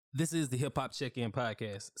This is the Hip Hop Check-In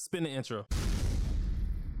Podcast. Spin the intro.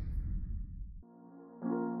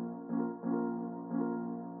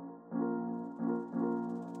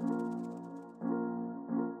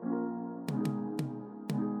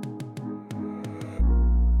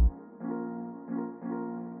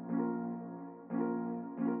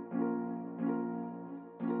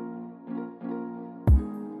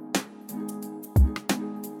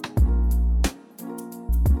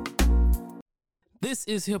 This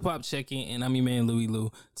is Hip Hop Check-In, and I'm your man, Lewie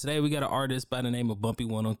Lew. Today we got an artist by the name of Bumpy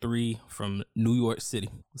 103 from New York City.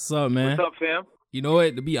 What's up, man? What's up, fam? You know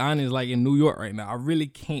what? To be honest, like in New York right now, I really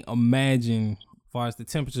can't imagine as far as the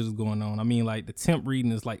temperatures going on. I mean, like the temp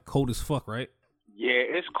reading is like cold as fuck, right? Yeah,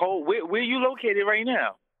 it's cold. Where you located right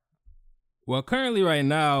now? Well, currently right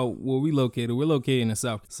now, where we're located in the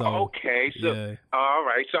south. So, okay, so yeah. All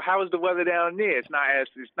right. So how is the weather down there? It's not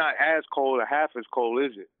as cold or half as cold,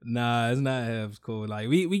 is it? Nah, it's not half as cold. Like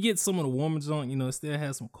we get some of the warmer zone, it still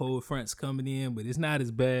has some cold fronts coming in, but it's not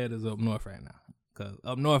as bad as up north right now. Cause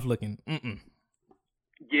up north looking,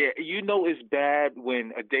 Yeah, it's bad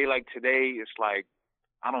when a day like today, it's like,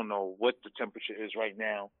 I don't know what the temperature is right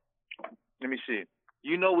now. Let me see.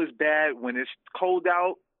 It's bad when it's cold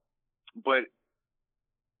out, but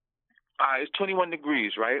it's 21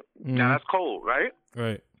 degrees, right? Mm-hmm. Now that's cold, right?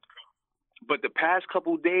 Right. But the past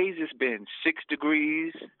couple days, it's been 6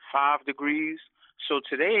 degrees, 5 degrees. So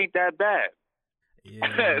today ain't that bad.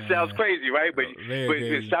 Yeah, it sounds crazy, right? But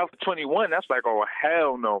crazy. South 21, that's like, oh,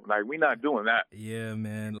 hell no. Like, we're not doing that. Yeah,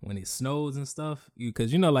 man. When it snows and stuff,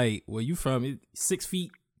 because, like, where you from, 6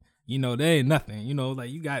 feet, that ain't nothing. Like,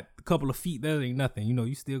 you got a couple of feet, that ain't nothing.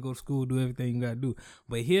 You still go to school, do everything you got to do.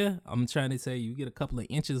 But here, I'm trying to tell you, you get a couple of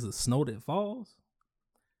inches of snow that falls,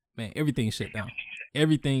 man, everything's shut down.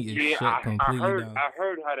 Everything is shut completely down. I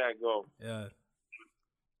heard how that go. Yeah.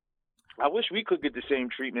 I wish we could get the same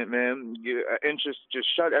treatment, man. And just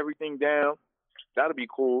shut everything down. That'll be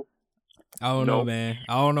cool. I don't know,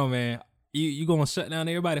 man. You gonna shut down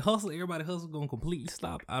everybody hustle gonna completely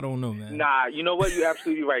stop. I don't know, man. Nah, you know what? You're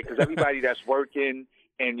absolutely right. Because everybody that's working,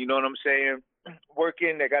 and you know what I'm saying,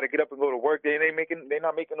 working, they got to get up and go to work. They're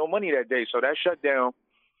not making no money that day. So that shutdown,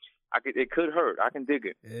 it could hurt. I can dig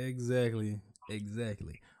it. Exactly.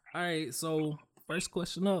 All right, so first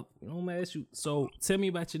question up. I'm gonna ask you. So tell me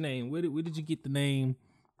about your name. Where did you get the name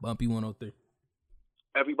Bumpy 103?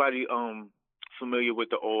 Everybody familiar with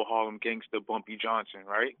the old Harlem gangster Bumpy Johnson,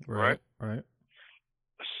 right? Right.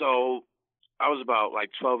 So I was about like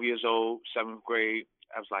 12 years old, 7th grade.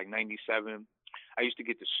 I was like 97. I used to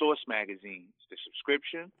get the Source magazines, the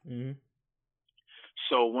subscription. Mm-hmm.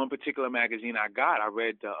 So one particular magazine I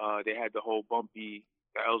read they had the whole the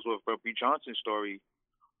Ellsworth Bumpy Johnson story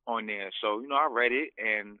on there. So, I read it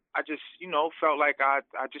and I just, felt like I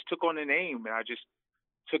just took on the name and I just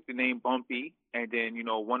took the name Bumpy. And then,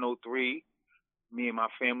 103, me and my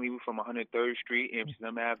family were from 103rd Street,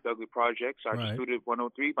 Amsterdam Ave, Douglas Project. So I just threw the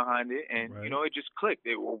 103 behind it and, it just clicked.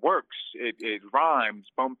 It works. It rhymes,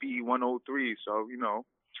 Bumpy 103. So,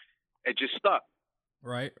 it just stuck.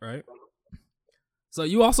 Right. So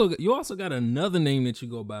you also got another name that you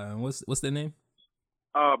go by. And what's the name?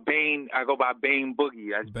 Bane. I go by Bane Boogie.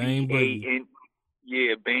 That's Bane Boogie. B-A-N.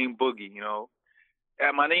 Yeah, Bane Boogie.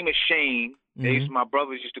 My name is Shane. Mm-hmm. My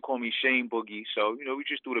brothers used to call me Shane Boogie. So we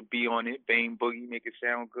just threw the B on it. Bane Boogie, make it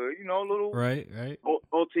sound good. A little right.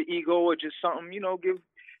 Alter ego or just something. Give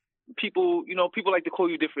people. People like to call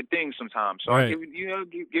you different things sometimes. So I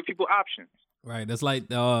give people options. Right, that's like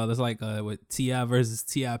with T.I. versus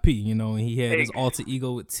T.I.P. And he had his alter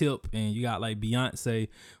ego with Tip, and you got like Beyonce,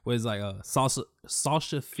 where it's like Sasha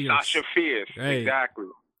Fierce. Sasha Fierce, right. Exactly.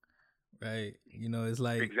 Right, it's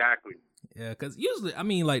like exactly. Yeah, because usually,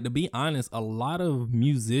 to be honest, a lot of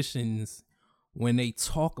musicians, when they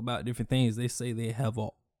talk about different things, they say they have an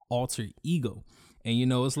alter ego.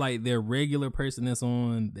 And, it's like their regular person that's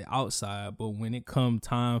on the outside. But when it comes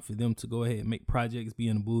time for them to go ahead and make projects, be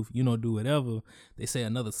in the booth, do whatever, they say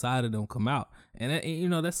another side of them come out.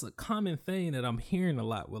 And, that's a common thing that I'm hearing a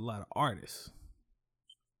lot with a lot of artists.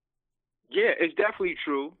 Yeah, it's definitely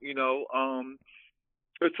true.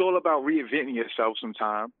 It's all about reinventing yourself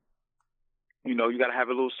sometimes. You got to have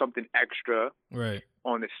a little something extra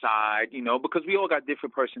on the side, because we all got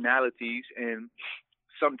different personalities. And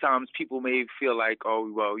sometimes people may feel like,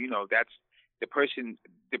 oh, well, that's the person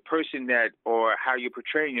that, or how you're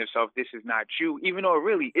portraying yourself, this is not you, even though it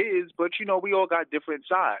really is. But, we all got different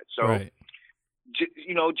sides. So,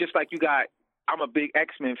 just like I'm a big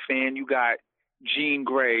X-Men fan, you got Jean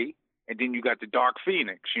Grey, and then you got the Dark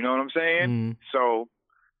Phoenix, you know what I'm saying? Mm. So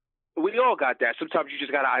we all got that. Sometimes you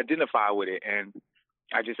just got to identify with it. And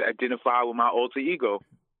I just identify with my alter ego.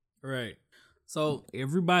 Right. So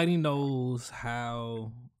everybody knows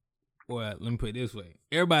how. Well, let me put it this way: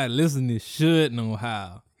 everybody listening should know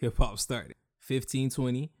how hip hop started.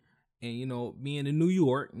 1520, and being in New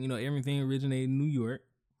York, everything originated in New York.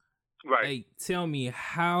 Right. Hey, tell me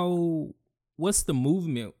what's the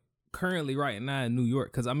movement currently right now in New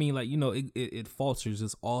York? Because I mean, like, it falters,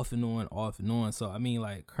 it's off and on, off and on. So I mean,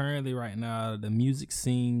 like, currently right now, the music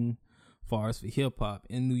scene, as far as for hip hop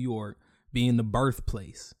in New York being the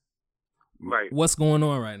birthplace. Right. What's going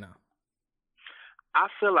on right now? I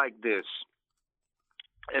feel like this.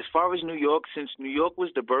 As far as New York, since New York was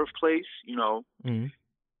the birthplace, Mm-hmm.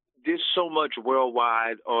 there's so much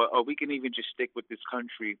worldwide, or we can even just stick with this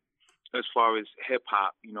country as far as hip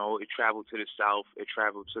hop. It traveled to the South, it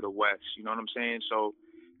traveled to the West. You know what I'm saying? So,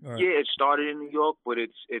 right. Yeah, it started in New York, but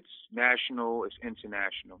it's national, it's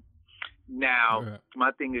international. Now, right.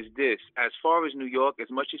 My thing is this. As far as New York, as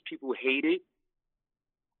much as people hate it,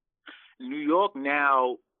 New York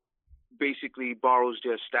now basically borrows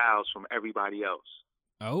their styles from everybody else.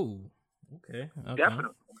 Oh, okay.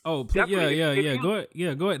 Definitely. Oh, definitely.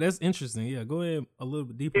 Yeah. Go ahead. That's interesting. Yeah, go ahead a little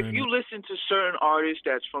bit deeper. If you listen to certain artists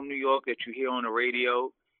that's from New York that you hear on the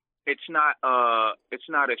radio, it's not a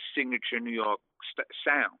signature New York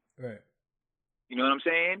sound. Right. You know what I'm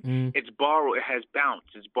saying? Mm. It's borrowed. It has bounce.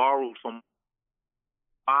 It's borrowed from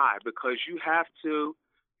because you have to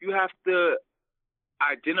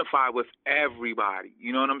identify with everybody.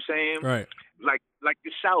 You know what I'm saying? Right. Like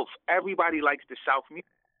the South. Everybody likes the South music.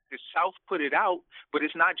 The South put it out, but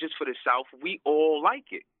it's not just for the South. We all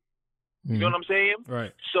like it. You know what I'm saying?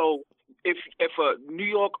 Right. So if a New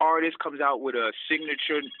York artist comes out with a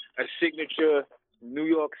signature New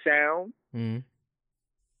York sound,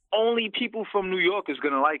 only people from New York is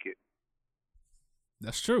gonna like it.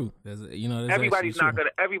 That's true. That's everybody's not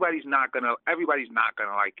gonna like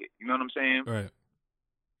it. You know what I'm saying? Right.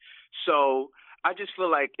 So I just feel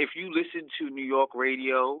like if you listen to New York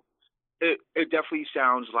radio, it definitely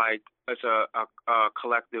sounds like it's a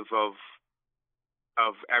collective of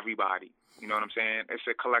everybody. You know what I'm saying? It's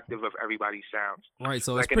a collective of everybody's sounds. Right.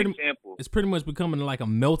 So like it's pretty much becoming like a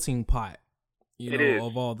melting pot,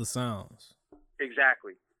 of all the sounds.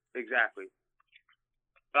 Exactly.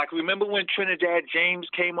 Like, remember when Trinidad James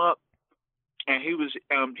came up and he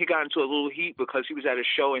got into a little heat because he was at a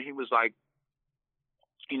show and he was like,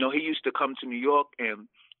 he used to come to New York and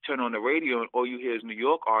turn on the radio and all you hear is New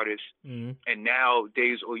York artists, and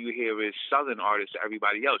nowadays all you hear is Southern artists to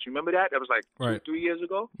everybody else. You remember that? That was like 2-3 years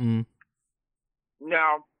ago. Mm-hmm.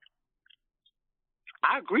 Now,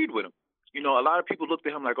 I agreed with him. A lot of people looked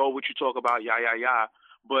at him like, oh, what you talk about, yeah,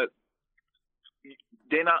 but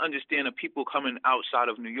they're not understanding people coming outside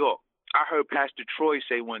of New York. I heard Pastor Troy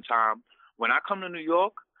say one time, when I come to New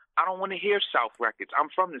York, I don't want to hear South records. I'm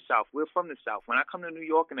from the South. We're from the South. When I come to New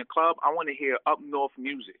York in a club, I want to hear up north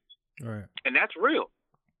music. Right. And that's real.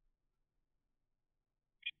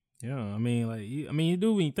 Yeah, I mean, you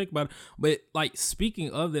do when you think about it. But, like,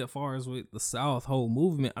 speaking of that, as far as with the South whole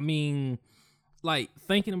movement, I mean, like,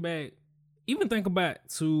 thinking back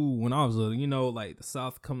to when I was little, like, the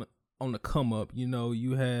South coming on the come up,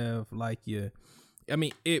 you have, like, I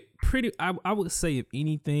would say, if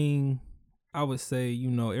anything, I would say,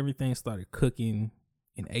 everything started cooking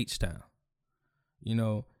in H-Town,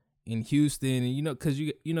 in Houston, and, because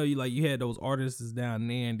you had those artists down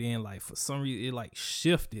there, and then, like, for some reason, it, like,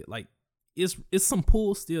 shifted. Like, it's some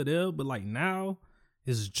pull still there, but, like, now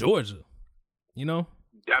it's Georgia,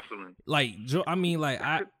 Definitely. Like,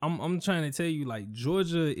 I'm trying to tell you, like,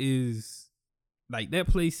 Georgia is, like, that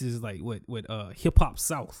place is, like, what hip-hop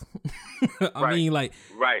South. I mean, like,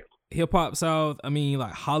 right. Hip-hop South, I mean,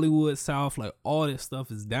 like, Hollywood South, like, all that stuff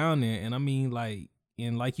is down there. And I mean, like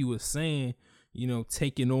you were saying,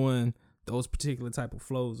 taking on those particular type of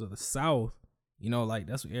flows of the South, like,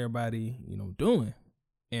 that's what everybody, doing.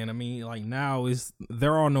 And I mean, like, now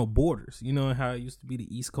there are no borders, how it used to be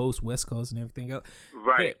the East Coast, West Coast, and everything else.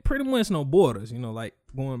 Right. But pretty much no borders, like,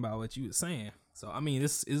 going by what you were saying. So, I mean,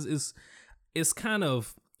 it's kind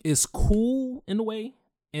of, it's cool in a way,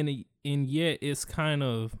 and yet it's kind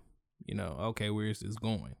of, okay, where is this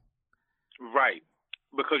going? Right.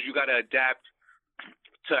 Because you got to adapt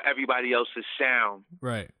to everybody else's sound.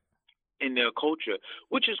 Right. In their culture,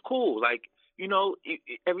 which is cool. Like,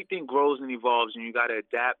 everything grows and evolves and you got to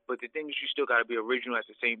adapt. But the thing is, you still got to be original at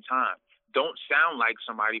the same time. Don't sound like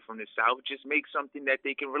somebody from the South. Just make something that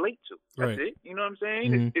they can relate to. That's it. You know what I'm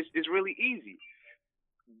saying? Mm-hmm. It's really easy.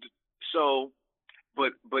 So,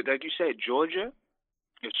 but like you said, Georgia,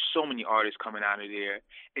 there's so many artists coming out of there.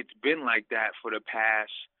 It's been like that for the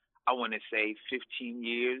past, I want to say, 15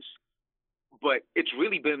 years. But it's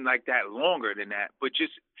really been like that longer than that. But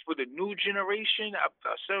just for the new generation, I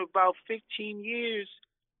said about 15 years.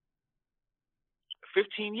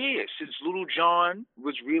 15 years since Little John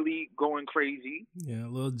was really going crazy. Yeah,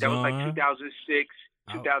 Little John. That was like 2006,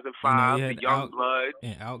 2005, the Young Blood.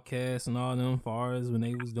 And Outkast and all them far as when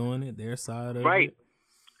they was doing it, their side of right.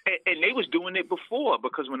 it. And they was doing it before,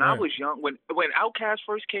 because when I was young, when Outkast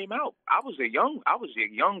first came out, I was a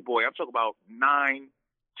young boy. I'm talking about 9,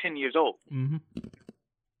 10 years old. Mm-hmm.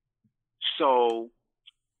 So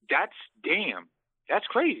that's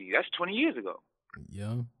crazy. That's 20 years ago.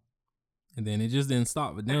 Yeah. And then it just didn't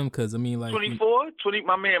stop with them, because I mean, like 24, 20.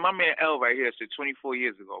 My man L right here said 24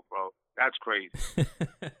 years ago, bro. That's crazy.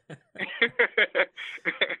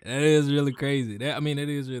 That is really crazy. It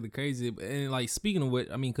is really crazy. And like, speaking of which,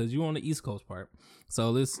 I mean, because you're on the East Coast part,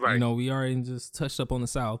 so let's we already just touched up on the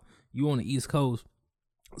South. You on the East Coast.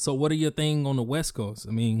 So what are your thing on the West Coast?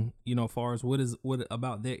 I mean, as far as what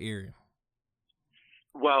about that area?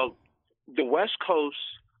 Well, the West Coast.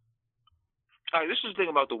 All right, this is the thing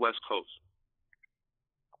about the West Coast.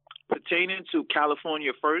 Pertaining to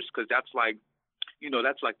California first, because that's like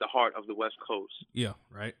the heart of the West Coast. Yeah,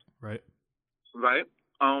 right. Right.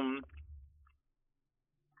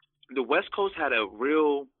 The West Coast had a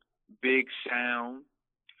real big sound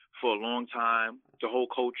for a long time. The whole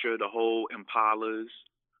culture, the whole Impalas.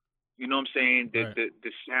 You know what I'm saying?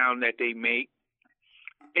 The sound that they make.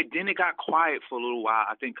 And then it got quiet for a little while,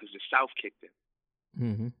 I think, because the South kicked in.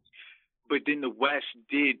 Mm-hmm. But then the West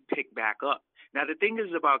did pick back up. Now, the thing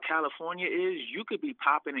is about California is you could be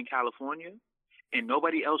popping in California and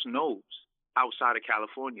nobody else knows outside of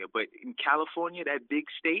California. But in California, that big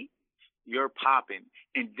state, you're popping.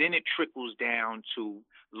 And then it trickles down to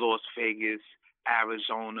Las Vegas,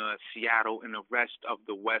 Arizona, Seattle, and the rest of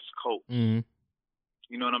the West Coast. Mm-hmm.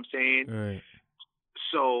 You know what I'm saying? Right.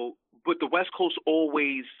 So, but the West Coast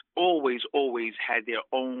always had their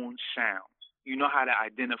own sound. You know how to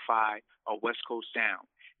identify a West Coast sound.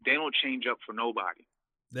 They don't change up for nobody.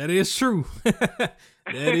 That is true. That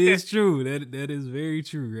is true. That is very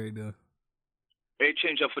true right now. They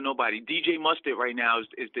change up for nobody. DJ Mustard right now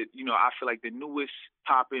is the I feel like the newest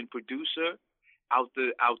poppin' producer out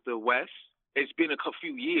the West. It's been a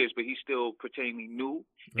few years, but he's still pertaining new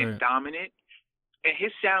and dominant. And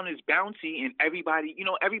his sound is bouncy, and everybody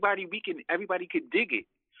could dig it,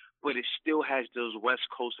 but it still has those West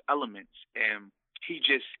Coast elements. And he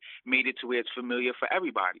just made it to where it's familiar for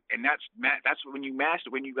everybody. And that's when you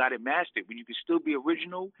got it mastered, when you can still be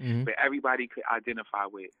original, mm-hmm. but everybody could identify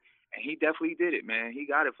with it. And he definitely did it, man. He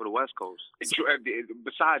got it for the West Coast.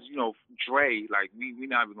 Besides, Dre, like we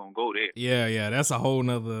not even gonna go there. Yeah, that's a whole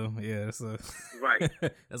nother. Yeah, right.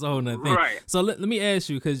 That's a whole nother thing. Right. So let me ask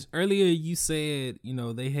you, because earlier you said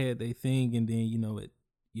they had their thing, and then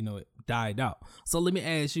it died out. So let me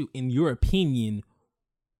ask you, in your opinion,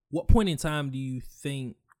 what point in time do you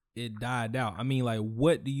think it died out? I mean, like,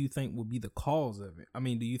 what do you think would be the cause of it? I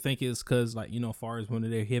mean, do you think it's because, like, as far as one of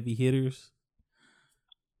their heavy hitters?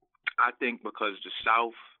 I think because the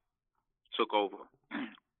South took over.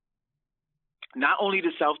 Not only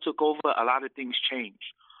the South took over, a lot of things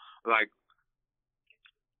changed. Like,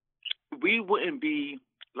 we wouldn't be,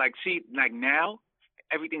 like now,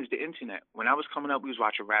 everything's the internet. When I was coming up, we was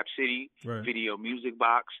watching Rap City, Video Music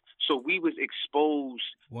Box. So we was exposed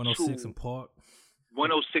 106 in Park.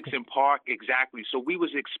 106 in Park, exactly. So we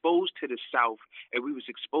was exposed to the South, and we was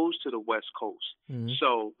exposed to the West Coast. Mm-hmm.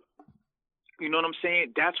 So, you know what I'm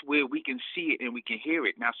saying? That's where we can see it and we can hear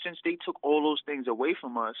it. Now, since they took all those things away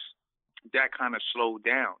from us, that kind of slowed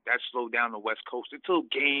down. That slowed down the West Coast until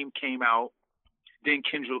Game came out, then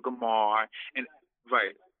Kendrick Lamar, and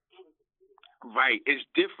Right. It's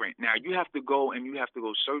different. Now, you have to go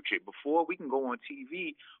search it. Before, we can go on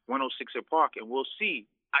TV, 106 in Park, and we'll see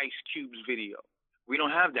Ice Cube's video. We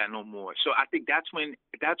don't have that no more. So I think that's when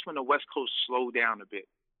the West Coast slowed down a bit.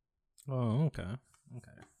 Oh, okay.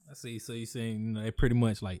 I see. So you're saying they pretty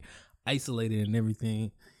much like isolated and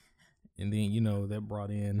everything, and then that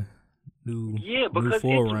brought in new because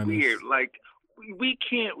forerunners. It's weird. Like we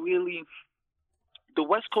can't really. The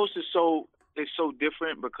West Coast is so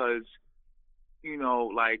different because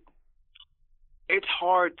like it's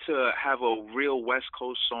hard to have a real West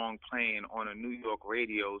Coast song playing on a New York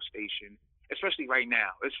radio station, especially right now.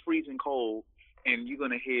 It's freezing cold, and you're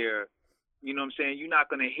gonna hear. You know what I'm saying? You're not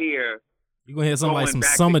gonna hear. You're going to hear somebody some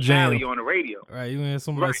Summer Jam on the radio. Right, you're going to hear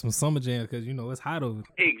somebody some Summer Jam because, it's hot over.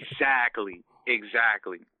 Exactly.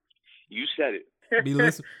 You said it.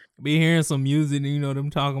 Be hearing some music and, them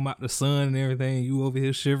talking about the sun and everything. You over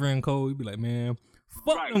here shivering cold. You be like, man,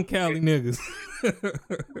 Fuck them Cali niggas.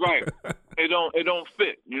 Right. It don't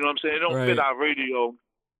fit. You know what I'm saying? It don't fit our radio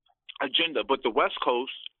agenda. But the West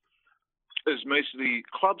Coast is basically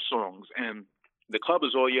club songs, and the club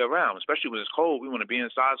is all year round. Especially when it's cold, we want to be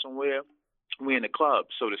inside somewhere. We in the club.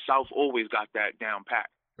 So the South always got that down pat.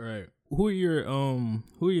 Right. Who are your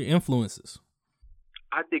influences?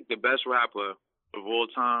 I think the best rapper of all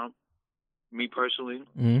time, me personally,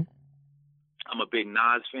 I'm a big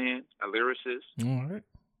Nas fan, a lyricist. All right.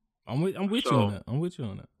 I'm with you on that. I'm with you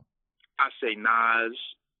on that. I say Nas.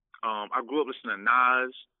 I grew up listening to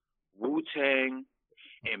Nas, Wu-Tang,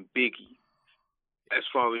 and Biggie. As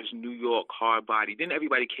far as New York hard body, then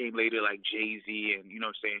everybody came later like Jay-Z and you know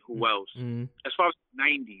what I'm saying, who else? As far as the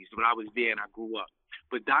 90s, when I was there and I grew up.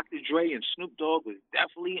 But Dr. Dre and Snoop Dogg was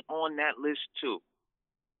definitely on that list too.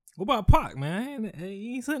 What about Pac, man?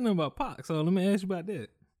 You ain't saying nothing about Pac, so let me ask you about that.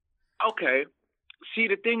 Okay. See,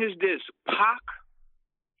 the thing is this. Pac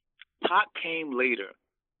came later.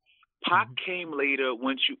 Pac came later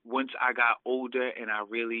once I got older and I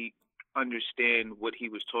really understand what he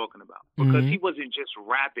was talking about, because he wasn't just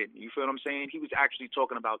rapping. You feel what I'm saying? He was actually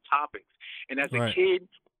talking about topics. And as a kid,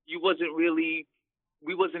 we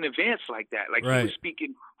wasn't advanced like that. Like he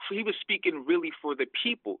was speaking really for the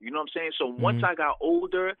people. You know what I'm saying? So once I got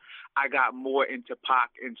older, I got more into Pac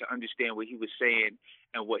and to understand what he was saying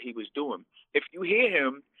and what he was doing. If you hear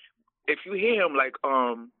him like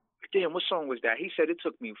damn, what song was that? He said it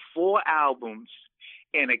took me 4 albums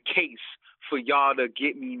and a case for y'all to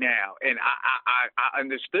get me now. And I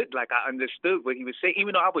understood what he was saying,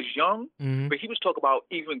 even though I was young, but he was talking about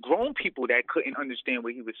even grown people that couldn't understand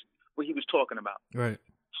what he was talking about. Right.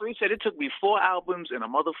 So he said it took me 4 albums and a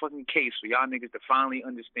motherfucking case for y'all niggas to finally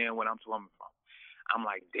understand what I'm talking about. I'm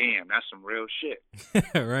like, damn, that's some real shit.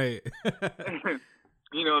 Right.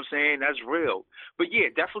 You know what I'm saying? That's real. But yeah,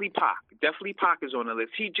 definitely Pac. Definitely Pac is on the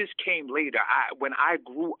list. He just came later. When I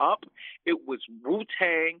grew up, it was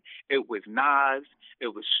Wu-Tang, it was Nas,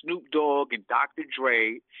 it was Snoop Dogg and Dr.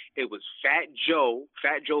 Dre, it was Fat Joe.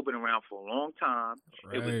 Fat Joe been around for a long time.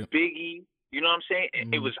 Right. It was Biggie. You know what I'm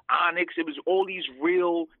saying? It was Onyx. It was all these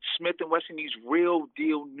real Smith and Wesson, these real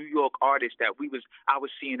deal New York artists that I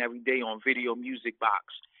was seeing every day on Video Music Box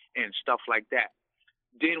and stuff like that.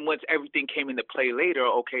 Then once everything came into play later,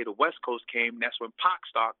 okay, the West Coast came. That's when Pac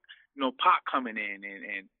coming in,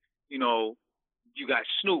 and you know, you got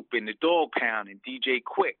Snoop and the Dog Pound and DJ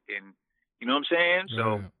Quick, and you know what I'm saying.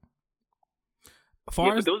 So,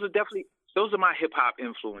 but those are my hip hop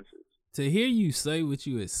influences. To hear you say what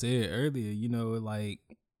you had said earlier, you know, like,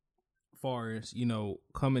 far as you know,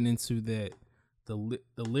 coming into that the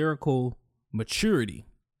lyrical maturity.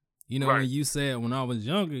 You know, when you said when I was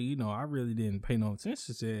younger, you know, I really didn't pay no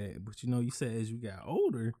attention to that. But, you know, you said as you got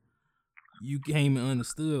older, you came and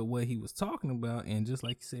understood what he was talking about. And just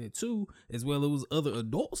like you said, too, as well, it was other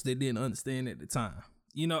adults that didn't understand at the time.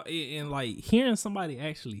 You know, and like hearing somebody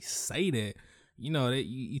actually say that, you know, that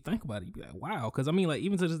you think about it, you be like, wow. Because, I mean, like,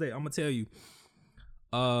 even to this day, I'm going to tell you,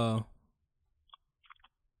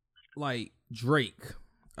 like Drake,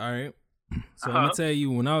 all right? So I'm gonna tell you,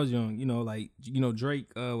 when I was young, you know, like, you know, Drake,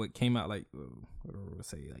 what came out like,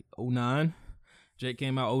 like 09. Drake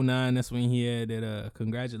came out 09. That's when he had that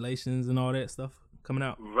congratulations and all that stuff coming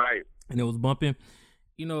out. Right. And it was bumping.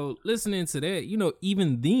 You know, listening to that, you know,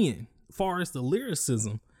 even then, far as the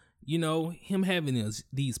lyricism, you know, him having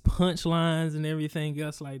these punchlines and everything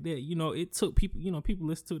else like that, you know, it took people, you know, people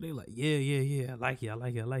listen to it, they like, yeah, I like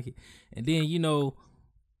it. And then, you know,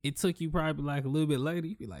 it took you probably like a little bit later,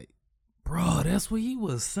 you'd be like, bro, that's what he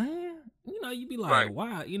was saying? You know, you'd be like,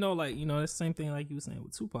 wow. You know, like, you know, that's the same thing like you were saying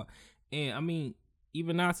with Tupac. And, I mean,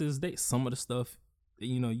 even now to this day, some of the stuff,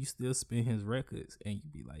 you know, you still spin his records and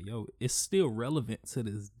you'd be like, yo, it's still relevant to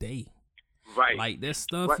this day. Right. Like, that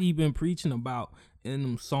stuff he been preaching about in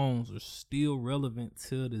them songs are still relevant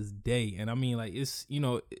to this day. And, I mean, like, it's, you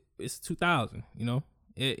know, it's 2000, you know,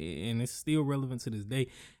 and it's still relevant to this day.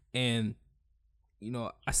 And, you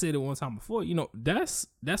know, I said it one time before, you know, that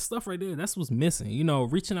stuff right there, that's what's missing, you know,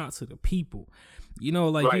 reaching out to the people. You know,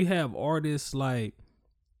 like you have artists like,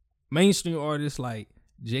 mainstream artists like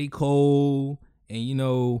J. Cole and, you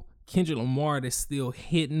know, Kendrick Lamar that's still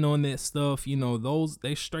hitting on that stuff. You know,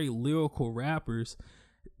 they straight lyrical rappers,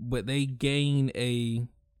 but they gain a,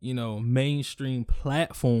 you know, mainstream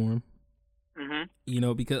platform, you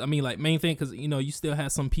know, because, I mean, like, main thing, because, you know, you still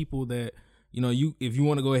have some people that, you know, if you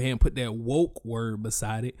want to go ahead and put that woke word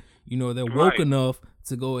beside it, you know, they're woke enough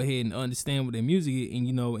to go ahead and understand what their music is and,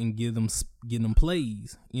 you know, and give them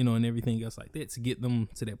plays, you know, and everything else like that to get them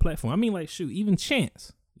to that platform. I mean, like, shoot, even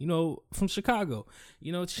Chance, you know, from Chicago,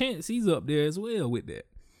 you know, Chance, he's up there as well with that.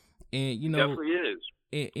 And, you know, definitely is.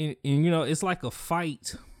 and you know, it's like a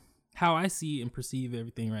fight. How I see and perceive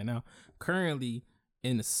everything right now, currently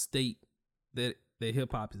in the state that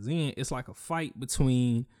hip hop is in, it's like a fight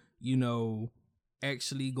between, you know,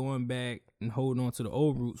 actually going back and holding on to the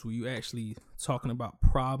old roots, where you actually talking about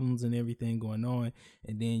problems and everything going on,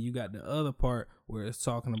 and then you got the other part where it's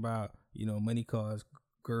talking about, you know, money, cars,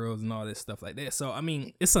 girls, and all this stuff like that. So I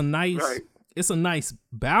mean, it's a nice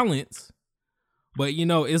balance, but you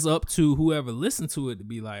know, it's up to whoever listens to it to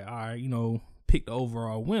be like, all right, you know, pick the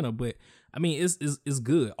overall winner. But I mean, it's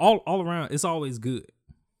good all around. It's always good,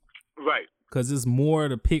 right? Because it's more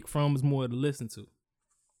to pick from, it's more to listen to.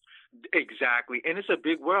 Exactly, and it's a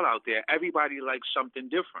big world out there. Everybody likes something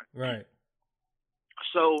different, right?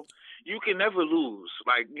 So you can never lose.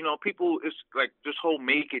 Like, you know, people, it's like this whole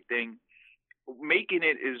make it thing. Making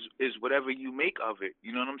it is whatever you make of it.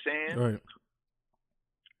 You know what I'm saying? Right.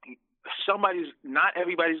 Not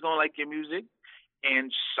everybody's gonna like your music,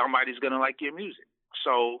 and somebody's gonna like your music.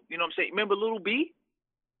 So, you know what I'm saying? Remember Little B?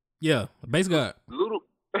 Yeah, bass god. Little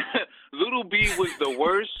B was the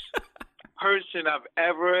worst person I've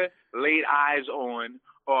ever laid eyes on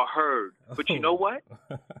or heard. But you know what?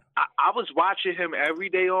 I was watching him every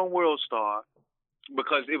day on World Star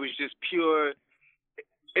because it was just pure.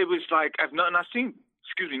 It was like nothing I've seen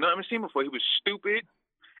before. He was stupid,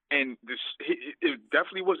 and it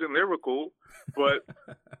definitely wasn't lyrical, but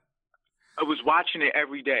I was watching it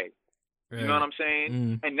every day. You know what I'm saying?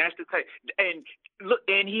 Mm. And that's the type. And look,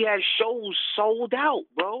 and he had shows sold out,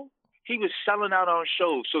 bro. He was selling out on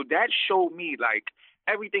shows. So that showed me, like,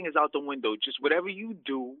 everything is out the window. Just whatever you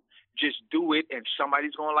do, just do it, and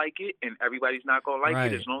somebody's gonna like it, and everybody's not gonna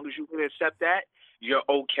like it. As long as you can accept that, you're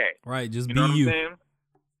okay. Right. Just you be know what you. I'm saying?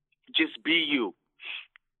 Just be you.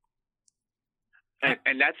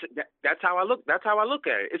 And that's how I look. That's how I look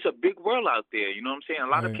at it. It's a big world out there. You know what I'm saying? A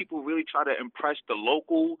lot of people really try to impress the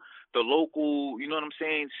local. You know what I'm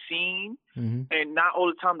saying? Scene, and not all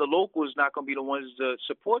the time the local is not going to be the ones to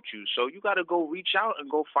support you. So you got to go reach out and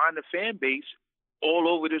go find a fan base all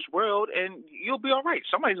over this world, and you'll be all right.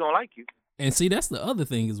 Somebody's going to like you. And see, that's the other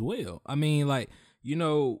thing as well. I mean, like, you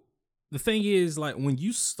know, the thing is, like, when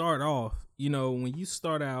you start off, you know, when you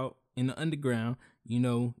start out in the underground, you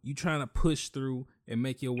know, you trying to push through and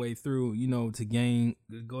make your way through, you know, to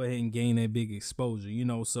go ahead and gain that big exposure, you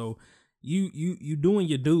know. So you doing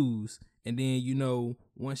your dues, and then, you know,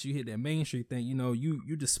 once you hit that mainstream thing, you know,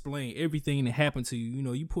 you displaying everything that happened to you. You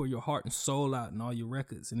know, you pour your heart and soul out and all your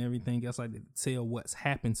records and everything else like that to tell what's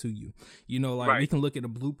happened to you. You know, like we can look at the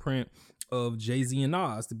blueprint of Jay-Z and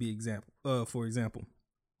Nas to be for example.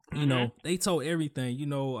 You know, they told everything, you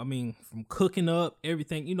know, I mean, from cooking up,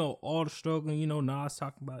 everything, you know, all the struggle, you know, Nas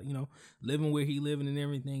talking about, you know, living where he living and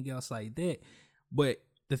everything else like that. But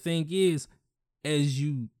the thing is, as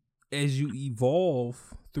you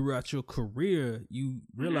evolve throughout your career, you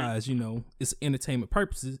realize, you know, it's entertainment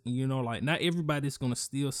purposes. And, you know, like, not everybody's going to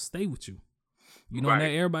still stay with you. You know, not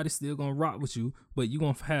everybody's still going to rock with you, but you're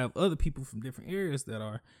going to have other people from different areas that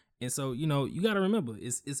are. And so, you know, you got to remember,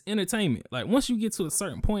 it's entertainment. Like, once you get to a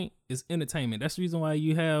certain point, it's entertainment. That's the reason why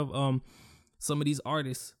you have some of these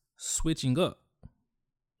artists switching up.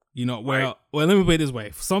 You know, well, let me put it this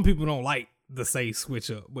way. Some people don't like to say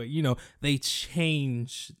switch up, but, you know, they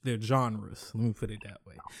change their genres. Let me put it that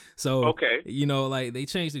way. So, you know, like, they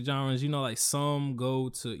change the genres. You know, like, some go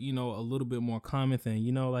to, you know, a little bit more common thing.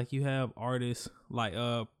 You know, like, you have artists like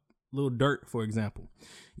Lil Durk, for example.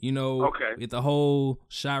 You know, with the whole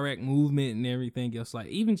Chirac movement and everything else, like,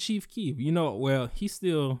 even Chief Keef, you know, well, he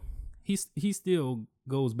still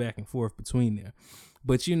goes back and forth between there.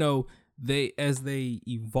 But, you know, as they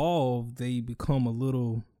evolve, they become a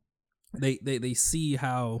little, they see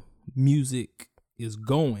how music is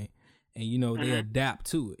going, and, you know, they adapt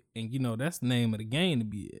to it. And, you know, that's the name of the game, to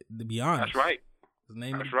be honest. That's right.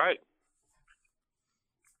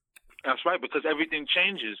 That's right, because everything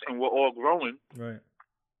changes and we're all growing. Right.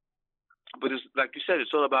 But it's like you said,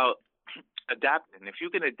 it's all about adapting. If you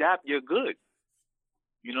can adapt, you're good.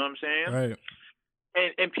 You know what I'm saying? Right.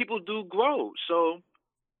 And people do grow. So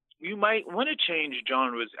you might want to change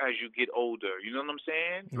genres as you get older. You know what I'm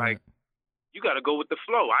saying? Right. Like, you got to go with the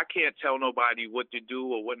flow. I can't tell nobody what to do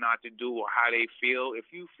or what not to do or how they feel. If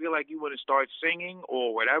you feel like you want to start singing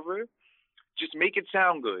or whatever, just make it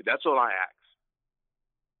sound good. That's all I ask.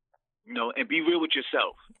 You know, and be real with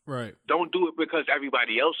yourself. Right. Don't do it because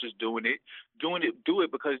everybody else is doing it. Do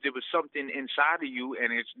it because there was something inside of you,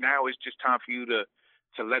 and it's just time for you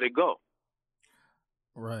to let it go.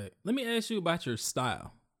 Right. Let me ask you about your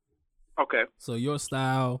style. Okay. So your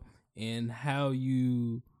style and how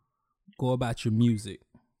you go about your music.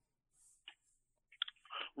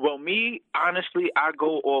 Well, me honestly, I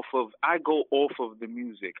go off of the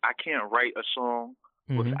music. I can't write a song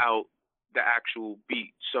without the actual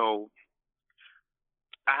beat. So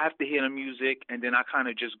I have to hear the music, and then I kind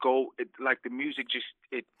of just go. Like the music, just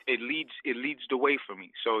it leads the way for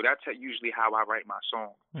me. So that's usually how I write my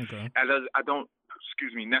song. Okay. I don't,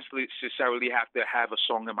 excuse me, necessarily have to have a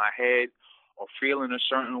song in my head or feel in a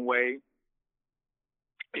certain way.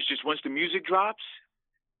 It's just once the music drops,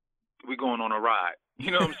 we're going on a ride. You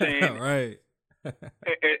know what I'm saying? Right.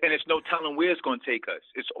 And it's no telling where it's going to take us.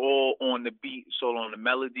 It's all on the beat. It's all on the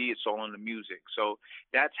melody. It's all on the music. So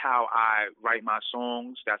that's how I write my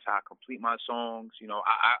songs. That's how I complete my songs. You know,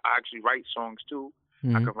 I actually write songs too.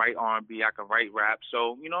 I can write R&B. I can write rap.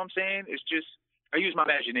 So, you know what I'm saying? It's just, I use my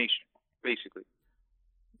imagination, basically.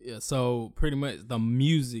 Yeah, so pretty much the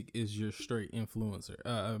music is your straight influencer.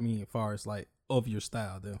 I mean, as far as like of your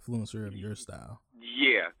style, the influencer of your style.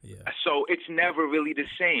 Yeah. So it's never really the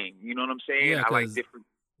same. You know what I'm saying? Yeah, I like different.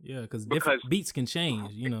 Yeah, because different beats can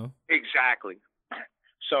change, you know. Exactly.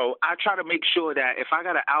 So I try to make sure that if I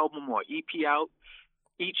got an album or EP out,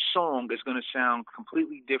 each song is going to sound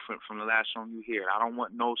completely different from the last song you hear. I don't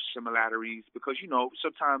want no similarities because, you know,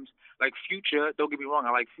 sometimes like Future, don't get me wrong,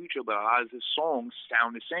 I like Future, but a lot of his songs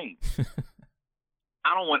sound the same.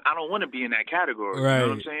 I don't want to be in that category. Right. You know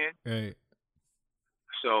what I'm saying? Right.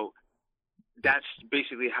 So that's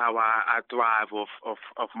basically how I thrive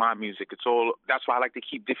off my music. That's why I like to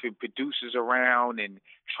keep different producers around and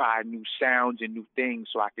try new sounds and new things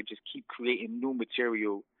so I could just keep creating new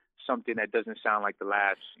material, something that doesn't sound like the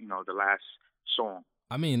last song.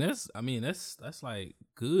 I mean, that's like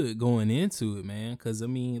good going into it, man. Cause I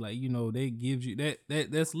mean, like, you know, they give you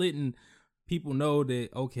that's letting people know that,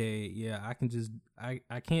 okay, yeah,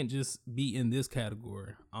 I can't just be in this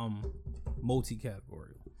category. I'm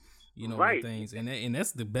multi-category. You know, right. Things, and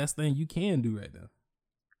that's the best thing you can do right now.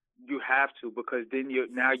 You have to, because then you're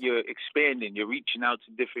expanding. You're reaching out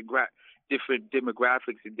to different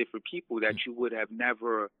demographics and different people that you would have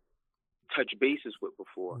never touched bases with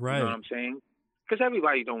before. Right. You know what I'm saying? Because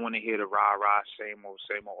everybody don't want to hear the rah-rah, same old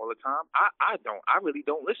all the time. I don't. I really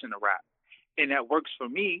don't listen to rap, and that works for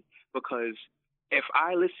me because if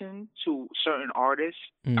I listen to certain artists,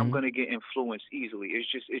 I'm gonna get influenced easily. It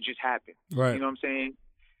just happened. Right. You know what I'm saying?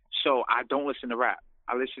 So I don't listen to rap.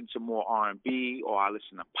 I listen to more R&B or I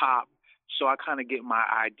listen to pop. So I kind of get my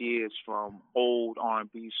ideas from old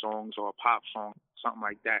R&B songs or pop songs, something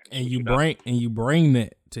like that. And you bring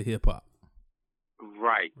that to hip hop.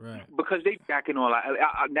 Right. Because they backing all.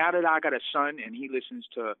 Now that I got a son and he listens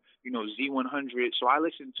to, you know, Z100, so I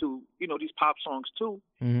listen to, you know, these pop songs too.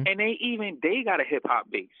 And they got a hip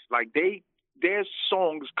hop base. Like their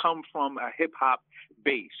songs come from a hip hop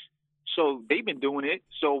base. So they've been doing it,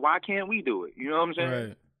 so why can't we do it? You know what I'm saying?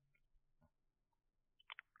 Right.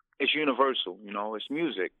 It's universal, you know, it's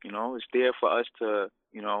music, you know, it's there for us to,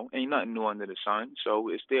 you know, ain't nothing new under the sun. So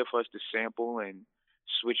it's there for us to sample and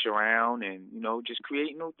switch around and, you know, just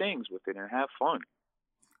create new things with it and have fun.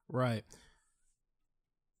 Right.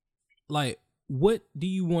 Like, what do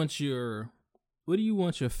you want your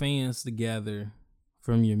fans to gather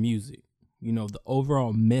from your music? You know, the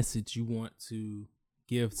overall message you want to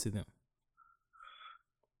give to them.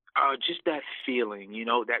 Just that feeling, you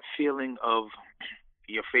know, that feeling of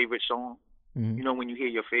your favorite song. You know, when you hear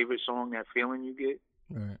your favorite song, that feeling you get.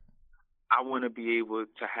 Right. I want to be able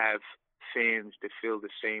to have fans that feel the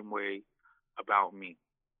same way about me.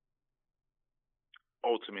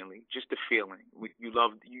 Ultimately, just the feeling. You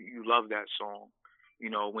love that song. You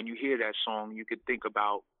know, when you hear that song, you could think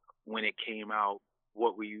about when it came out.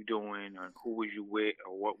 What were you doing, or who was you with,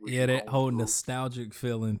 or what was you that whole through. Nostalgic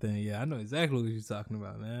feeling thing. Yeah, I know exactly what you're talking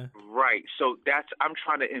about, man. Right. So I'm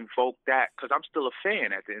trying to invoke that because I'm still a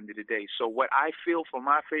fan at the end of the day. So what I feel for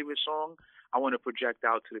my favorite song, I want to project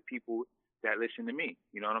out to the people that listen to me.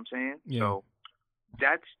 You know what I'm saying? Yeah. So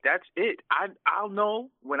that's it. I'll know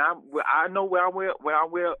I know where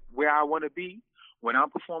I want to be when I'm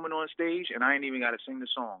performing on stage, and I ain't even got to sing the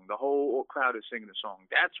song. The whole crowd is singing the song.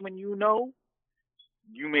 That's when you know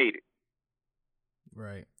you made it.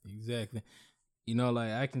 Right, exactly. You know,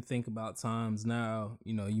 like I can think about times now,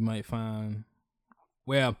 you know, you might find,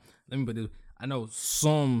 well, let me put it, I know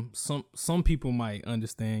some people might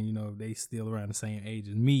understand, you know, if they still around the same age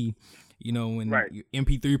as me, you know, when your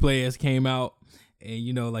MP3 players came out and,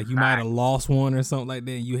 you know, like you might have lost one or something like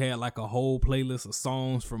that. And you had like a whole playlist of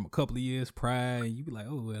songs from a couple of years prior. And you be like,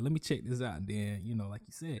 oh, well, let me check this out. And then, you know, like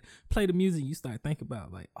you said, play the music. You start thinking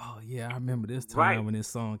about like, oh, yeah, I remember this time when this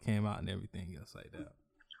song came out and everything else like that.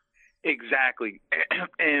 Exactly.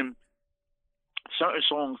 And certain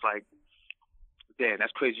songs, like, Damn,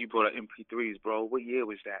 that's crazy you brought up MP3s, bro. What year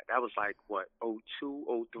was that? That was like, what,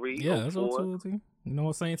 02, 03, yeah, 04? That's 02, 03. You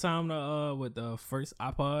know, same time with the first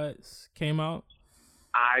iPods came out.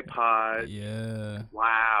 iPods. Yeah.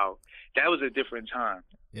 Wow. That was a different time.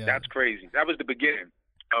 Yeah. That's crazy. That was the beginning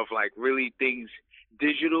of like really things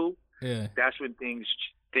digital. Yeah. That's when things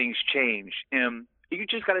change. And you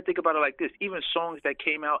just got to think about it like this. Even songs that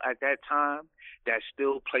came out at that time that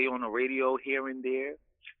still play on the radio here and there,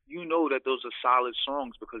 you know that those are solid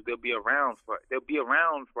songs because they'll be around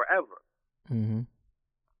forever. Mm-hmm.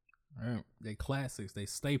 Right. They classics, they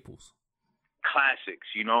staples. Classics,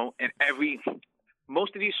 you know, and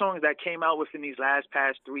most of these songs that came out within these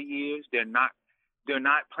past 3 years, they're not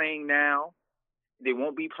playing now. They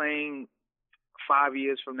won't be playing 5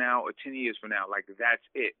 years from now or 10 years from now. Like, that's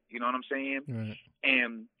it. You know what I'm saying? Right.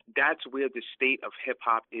 And that's where the state of hip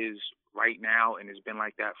hop is right now, and it's been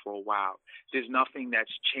like that for a while. There's nothing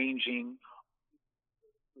that's changing.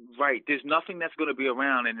 Right. There's nothing that's going to be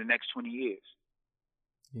around in the next 20 years.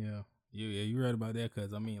 Yeah. You're right about that.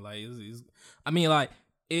 Cause I mean, like,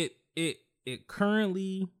 it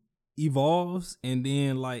currently evolves, and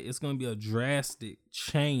then like it's going to be a drastic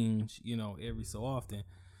change, you know, every so often,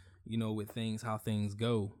 you know, with how things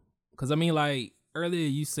go. Cause I mean, like earlier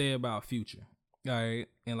you said about Future. All right.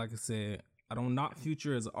 And like I said, I don't knock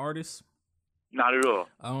Future as an artist. Not at all.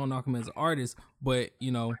 I don't knock him as an artist, but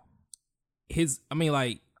you know, his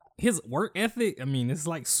work ethic, I mean, it's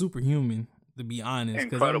like superhuman, to be honest.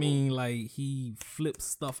 Because I mean, like, he flips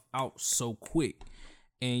stuff out so quick.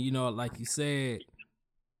 And you know, like you said,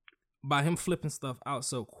 by him flipping stuff out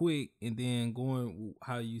so quick and then going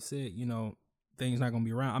how you said, you know, things not gonna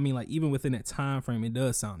be around. I mean, like, even within that time frame, it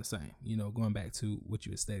does sound the same. You know, going back to what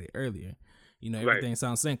you had stated earlier, you know, everything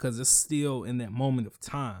sounds the same because it's still in that moment of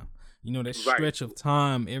time. You know, that stretch of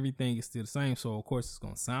time, everything is still the same. So of course it's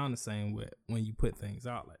gonna sound the same when you put things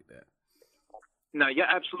out like that. No, you're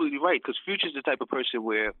absolutely right, because Future's the type of person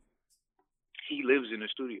where he lives in the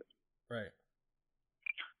studio. Right.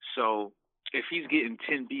 So if he's getting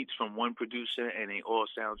 10 beats from one producer and they all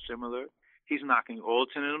sound similar, he's knocking all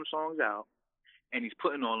 10 of them songs out and he's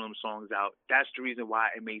putting all them songs out. That's the reason why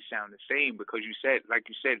it may sound the same, because like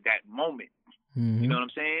you said, that moment. Mm-hmm. You know what I'm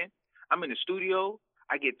saying? I'm in the studio,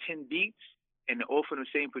 I get 10 beats and they're all from the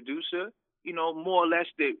same producer. You know, more or less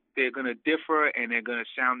they're going to differ and they're going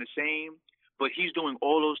to sound the same. But he's doing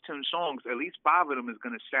all those 10 songs. At least 5 of them is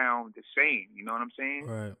going to sound the same. You know what I'm saying?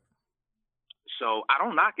 Right. So I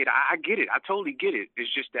don't knock it. I get it. I totally get it.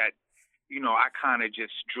 It's just that, you know, I kind of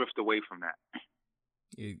just drift away from that.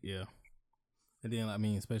 Yeah. And then, I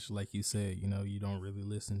mean, especially like you said, you know, you don't really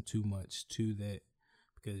listen too much to that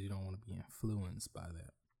because you don't want to be influenced by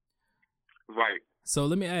that. Right. So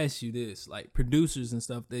let me ask you this, like producers and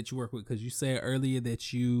stuff that you work with, because you said earlier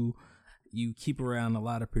that you keep around a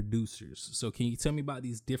lot of producers. So can you tell me about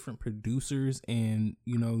these different producers and,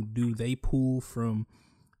 you know, do they pull from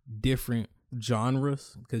different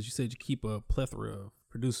genres? Because you said you keep a plethora of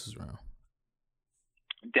producers around.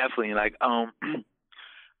 Definitely. Like, I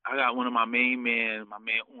got one of my main man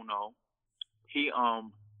Uno.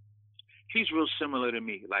 He's real similar to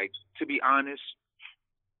me. Like, to be honest,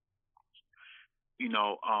 you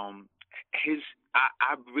know,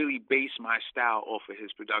 I really base my style off of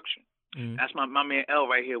his production. Mm-hmm. That's my man L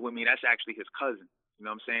right here with me. That's actually his cousin. You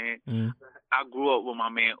know what I'm saying? Mm-hmm. I grew up with my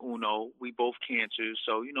man Uno. We both cancers,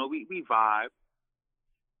 so you know we vibe.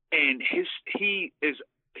 And he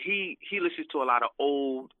listens to a lot of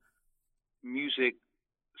old music,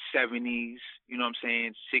 70s. You know what I'm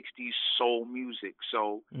saying? 60s soul music.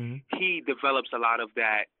 So he develops a lot of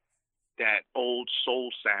that old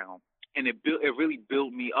soul sound, and it really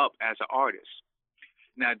built me up as an artist.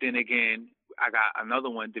 Now then again, I got another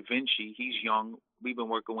one, Da Vinci. He's young. We've been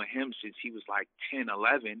working with him since he was like 10,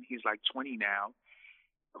 11. He's like 20 now.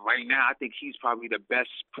 Right now, I think he's probably the best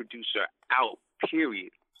producer out,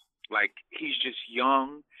 period. Like, he's just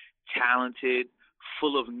young, talented,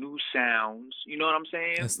 full of new sounds. You know what I'm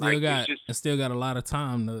saying? And still got a lot of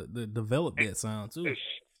time to develop that sound too.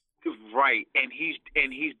 Right, and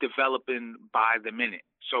he's developing by the minute.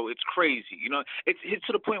 So it's crazy. You know, it's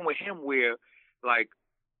to the point with him where, like,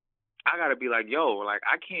 I gotta be like, yo, like,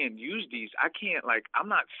 I can't use these. I can't, like, I'm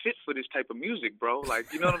not fit for this type of music, bro.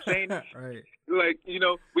 Like, you know what I'm saying? Right. Like, you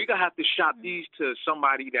know, we gonna have to shop these to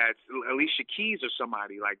somebody that's Alicia Keys or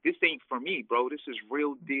somebody. Like, this ain't for me, bro. This is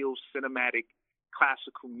real deal cinematic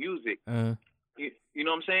classical music. You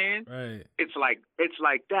know what I'm saying? Right. It's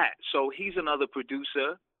like that. So he's another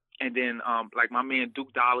producer. And then, like, my man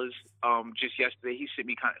Duke Dollars, just yesterday, he sent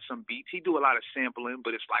me kind of some beats. He do a lot of sampling,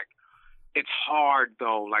 but it's like it's hard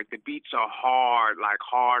though. Like the beats are hard, like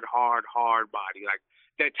hard body, like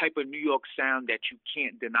that type of New York sound that you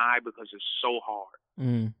can't deny because it's so hard.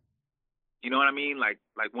 Mm. You know what I mean? Like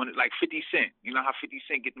 50 Cent. You know how 50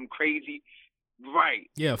 Cent get them crazy, right?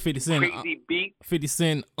 Yeah, 50 Cent, crazy beat. 50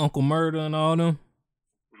 Cent, Uncle Murder, and all them.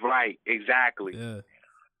 Right, exactly. Yeah.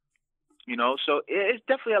 You know, so it's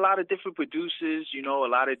definitely a lot of different producers. You know, a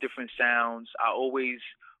lot of different sounds. I always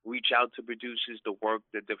reach out to producers to work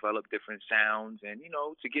to develop different sounds, and you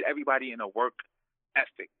know, to get everybody in a work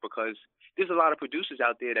ethic, because there's a lot of producers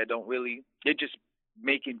out there that don't really, they're just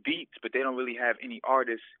making beats, but they don't really have any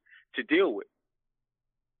artists to deal with.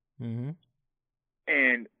 Mm-hmm.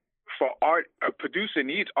 And for art, a producer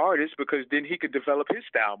needs artists because then he could develop his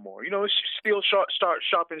style more. You know, it's steel start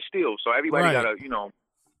sharp and steel. So everybody gotta, you know,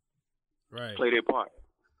 play their part.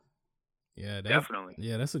 Yeah, definitely.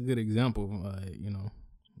 Yeah, that's a good example. You know,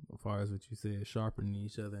 as far as what you said, sharpening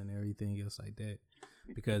each other and everything else like that.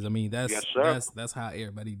 Because I mean, that's how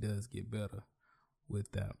everybody does get better with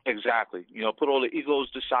that. Exactly. You know, put all the egos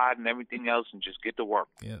aside and everything else, and just get to work.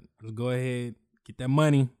 Yeah, just go ahead, get that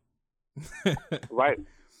money. Right.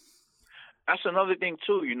 That's another thing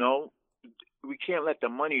too. You know, we can't let the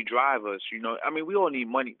money drive us. You know, I mean, we all need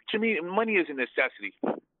money. To me, money is a necessity.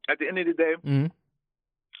 At the end of the day, mm-hmm.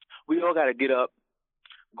 we all got to get up,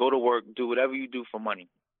 go to work, do whatever you do for money.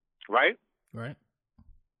 Right? Right.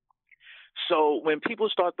 So when people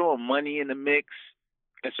start throwing money in the mix,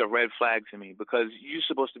 it's a red flag to me, because you're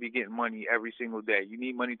supposed to be getting money every single day. You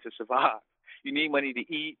need money to survive. You need money to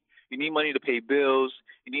eat. You need money to pay bills.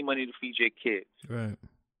 You need money to feed your kids. Right.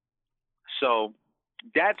 So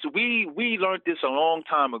we learned this a long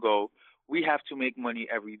time ago. We have to make money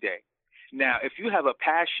every day. Now, if you have a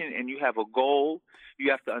passion and you have a goal,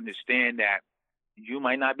 you have to understand that you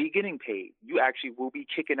might not be getting paid. You actually will be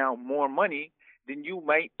kicking out more money than you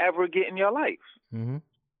might ever get in your life. Mm-hmm.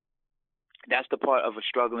 That's the part of a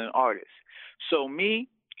struggling artist. So me,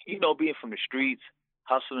 you know, being from the streets,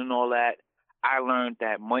 hustling and all that, I learned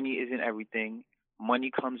that money isn't everything. Money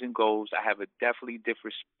comes and goes. I have a definitely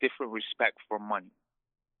different respect for money.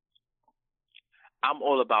 I'm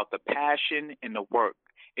all about the passion and the work.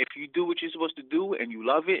 If you do what you're supposed to do and you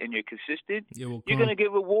love it and you're consistent, you're going to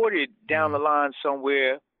get rewarded down the line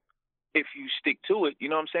somewhere if you stick to it. You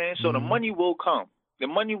know what I'm saying? So the money will come. The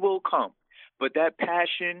money will come. But that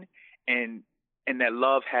passion and that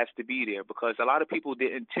love has to be there, because a lot of people,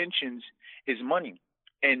 their intentions is money.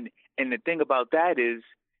 And the thing about that is,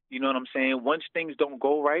 you know what I'm saying, once things don't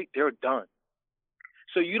go right, they're done.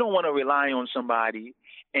 So you don't want to rely on somebody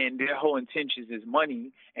and their whole intentions is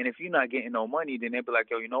money. And if you're not getting no money, then they'll be like,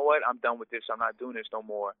 yo, you know what? I'm done with this. I'm not doing this no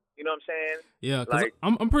more. You know what I'm saying? Yeah, because like,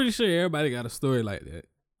 I'm pretty sure everybody got a story like that.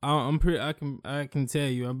 I can tell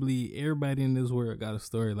you, I believe everybody in this world got a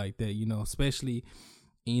story like that, you know, especially,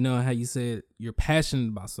 you know, how you said you're passionate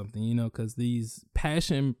about something, you know, because these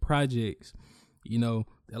passion projects, you know,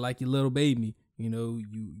 they're like your little baby. You know,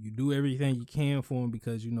 you do everything you can for them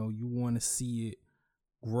because, you know, you want to see it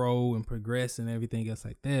grow and progress and everything else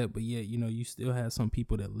like that. But yet, you know, you still have some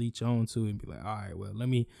people that leech on to it and be like, all right, well, let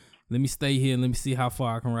me stay here and let me see how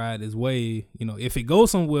far I can ride this wave. You know, if it goes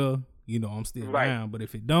somewhere, you know, I'm still around. But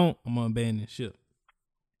if it don't, I'm gonna abandon ship.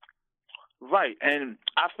 Right. And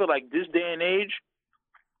I feel like this day and age,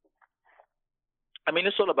 I mean,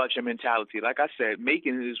 it's all about your mentality. Like I said,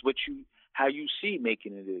 making it is how you see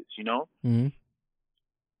making it is, you know? Mm-hmm.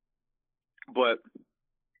 But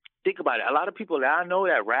think about it. A lot of people that I know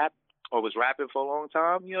that rap or was rapping for a long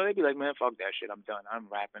time, you know, they'd be like, man, fuck that shit. I'm done. I'm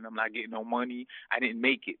rapping. I'm not getting no money. I didn't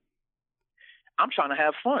make it. I'm trying to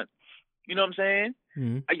have fun. You know what I'm saying?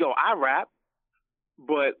 Mm-hmm. Yo, I rap,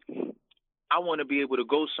 but I want to be able to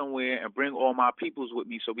go somewhere and bring all my peoples with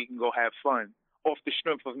me so we can go have fun off the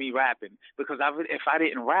strength of me rapping. Because if I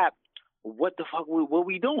didn't rap, what the fuck what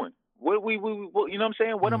we doing? What you know what I'm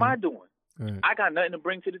saying? What am I doing? Right. I got nothing to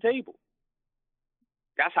bring to the table.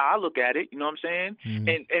 That's how I look at it. You know what I'm saying?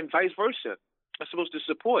 Mm-hmm. And vice versa. I'm supposed to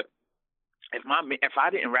support. If I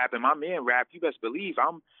didn't rap and my man rap, you best believe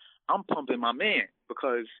I'm pumping my man,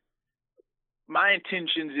 because my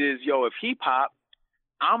intentions is, yo, if he pop,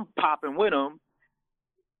 I'm popping with him,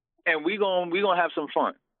 and we gonna have some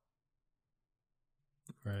fun.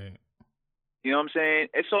 Right. You know what I'm saying?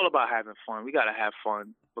 It's all about having fun. We gotta have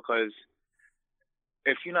fun, because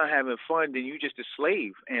if you're not having fun, then you're just a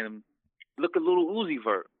slave. And look at Lil Uzi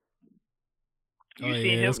Vert. You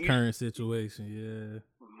see him, his current situation, yeah.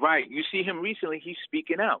 Right. You see him recently, he's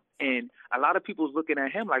speaking out. And a lot of people's looking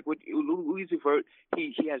at him like, with Lil Uzi Vert,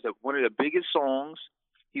 he has one of the biggest songs.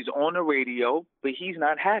 He's on the radio, but he's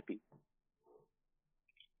not happy.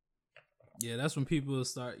 Yeah, that's when people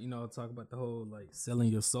start, talk about the whole like selling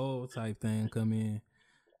your soul type thing come in.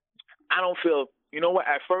 I don't feel, you know what?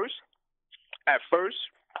 At first, I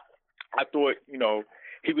thought,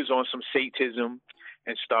 he was on some Satanism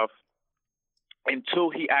and stuff until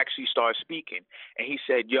he actually started speaking, and he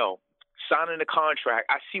said, "Yo, signing the contract."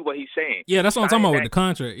 I see what he's saying. Yeah, that's what I'm talking about with the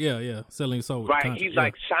contract. Yeah, selling your soul. Right. He's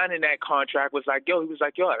like, signing that contract was like, yo,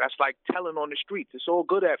 that's like telling on the streets. It's all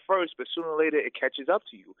good at first, but sooner or later it catches up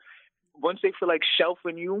to you. Once they feel like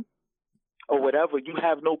shelving you or whatever, you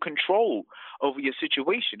have no control over your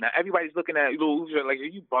situation. Now everybody's looking at you like,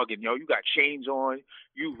 you bugging, yo. You got chains on,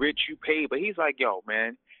 you rich, you paid. But he's like, yo,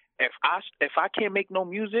 man, if I can't make no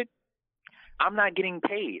music, I'm not getting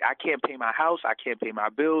paid. I can't pay my house. I can't pay my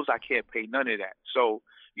bills. I can't pay none of that. So,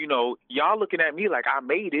 y'all looking at me like I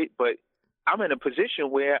made it, but I'm in a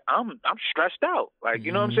position where I'm stressed out. Like,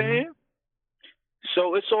 you know what I'm saying?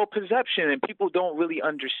 So it's all perception, and people don't really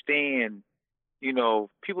understand.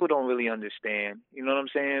 People don't really understand. You know what I'm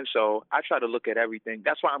saying? So I try to look at everything.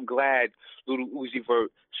 That's why I'm glad Lil Uzi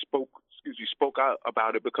Vert spoke out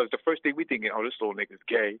about it, because the first thing we thinking, oh, this little nigga's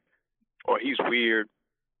gay, or he's weird.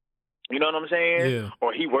 You know what I'm saying? Yeah.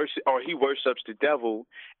 Or he worships the devil,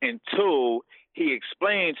 until he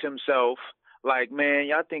explains himself like, man,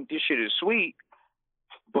 y'all think this shit is sweet,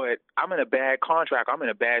 but I'm in a bad contract. I'm in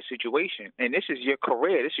a bad situation, and this is your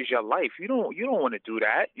career. This is your life. You don't want to do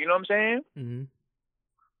that. You know what I'm saying? Mm-hmm.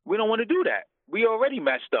 We don't want to do that. We already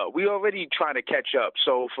messed up. We already trying to catch up.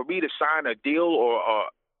 So for me to sign a deal or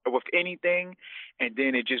with anything, and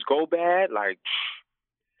then it just go bad, like.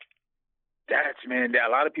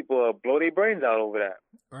 A lot of people blow their brains out over that.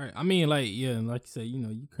 Right. I mean, like you said,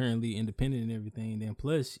 you currently independent and everything. Then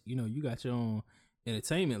plus, you got your own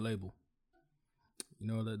entertainment label.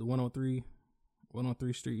 The 103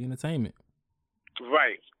 Street Entertainment.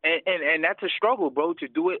 Right. And that's a struggle, bro, to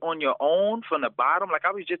do it on your own from the bottom. Like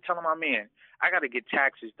I was just telling my man, I got to get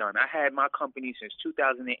taxes done. I had my company since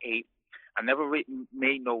 2008. I never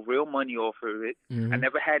made no real money off of it. Mm-hmm. I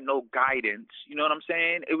never had no guidance. You know what I'm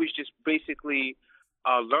saying? It was just basically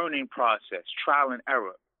a learning process, trial and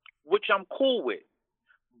error, which I'm cool with.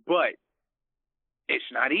 But it's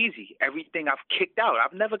not easy. Everything I've kicked out.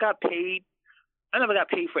 I never got paid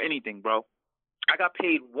for anything, bro. I got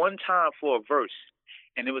paid one time for a verse,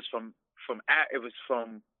 and it was from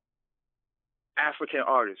African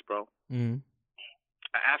artists, bro. Mm-hmm.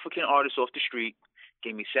 An African artist off the street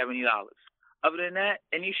gave me $70. Other than that,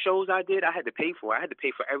 any shows I did, I had to pay for. I had to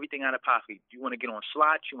pay for everything out of pocket. You want to get on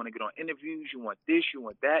slots, you want to get on interviews, you want this, you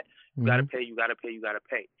want that. You gotta pay, you gotta pay, you gotta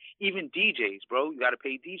pay. Even DJs, bro, you gotta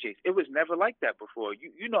pay DJs. It was never like that before.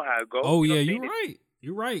 You know how it goes. Oh yeah, you're right.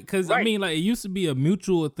 You're right. Because I mean, like, it used to be a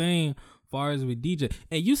mutual thing as far as with DJ,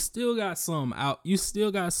 and you still got some out. You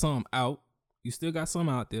still got some out. You still got some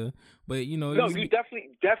out there, but no, you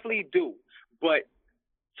definitely do. But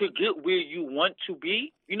to get where you want to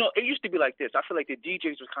be, it used to be like this. I feel like the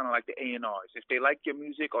DJs was kind of like the A&Rs. If they like your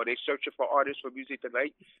music or they searching for artists for music they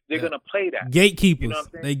like, they're going to play that. Gatekeepers. You know what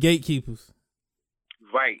I'm saying? They gatekeepers.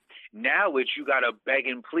 Right. Now it's you got to beg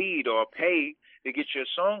and plead or pay to get your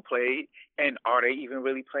song played, and are they even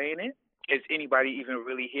really playing it? Is anybody even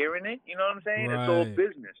really hearing it? You know what I'm saying? Right. It's all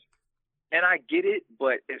business. And I get it,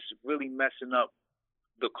 but it's really messing up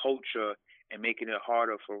the culture and making it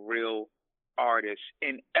harder for real artists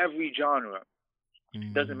in every genre.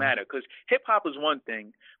 Doesn't matter, because hip hop is one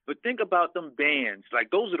thing, but think about them bands. Like,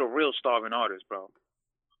 those are the real starving artists, bro.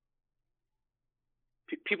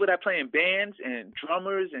 People that play in bands and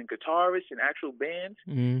drummers and guitarists and actual bands,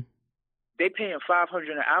 they paying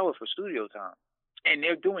 $500 an hour for studio time, and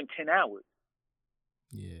they're doing 10 hours.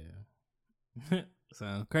 Yeah,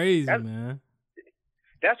 sounds crazy, man.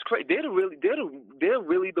 That's crazy. They're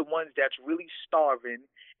really the ones that's really starving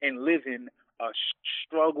and living a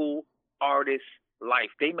struggle artist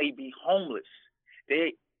life. They may be homeless.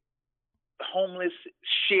 They homeless,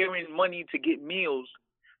 sharing money to get meals,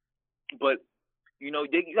 but you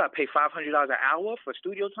gotta pay $500 an hour for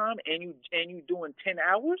studio time, and you doing 10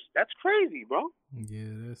 hours. That's crazy, bro.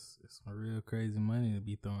 Yeah, it's some real crazy money to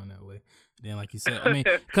be thrown that way. Then, like you said, I mean,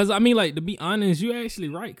 because like, to be honest, you're actually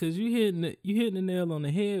right, because you hitting the nail on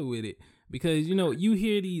the head with it. Because, you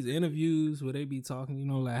hear these interviews where they be talking,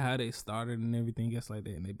 like how they started and everything else like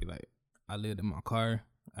that. And they be like, I lived in my car.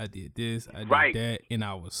 I did this. I did that. And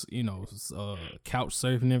I was, couch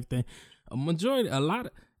surfing and everything.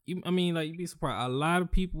 You'd be surprised. A lot of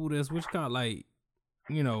people that's what you call, like,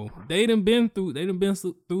 they done been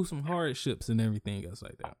through some hardships and everything else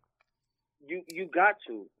like that. You got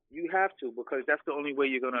to. You have to, because that's the only way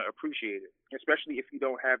you're going to appreciate it. Especially if you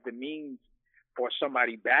don't have the means or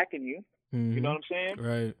somebody backing you. Mm-hmm. You know what I'm saying?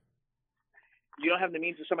 Right. you don't have the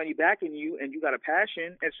means of somebody backing you, and you got a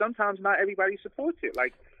passion, and sometimes not everybody supports it.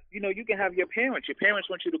 Like, you can have your parents. Your parents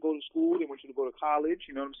want you to go to school. They want you to go to college.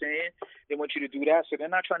 You know what I'm saying? They want you to do that. So they're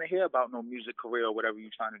not trying to hear about no music career or whatever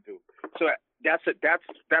you're trying to do. So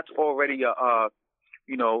that's already a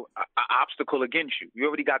obstacle against you. You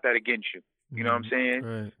already got that against you. You know what I'm saying?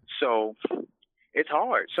 Right. So it's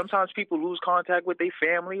hard. Sometimes people lose contact with their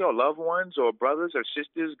family or loved ones or brothers or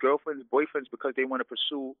sisters, girlfriends, boyfriends because they want to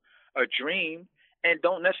pursue a dream and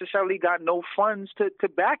don't necessarily got no funds to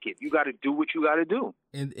back it. You got to do what you got to do.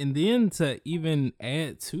 And then to even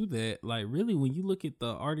add to that, like really when you look at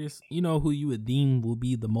the artists, who you would deem will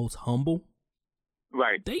be the most humble.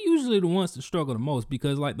 Right. They usually the ones that struggle the most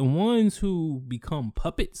because like the ones who become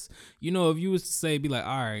puppets, if you was to say, be like,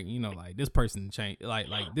 all right, like this person changed, like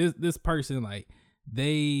this person, like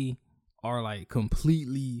they are like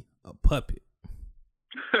completely a puppet.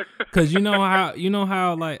 Cause you know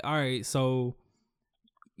how like, all right, so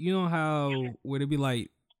you know how would it be like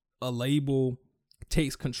a label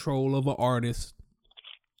takes control of an artist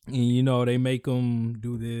and they make them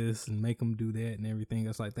do this and make them do that and everything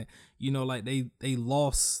else like that. Like they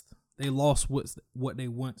lost what they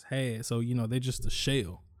once had. So they're just a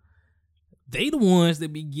shell. They the ones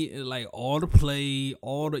that be getting like all the play,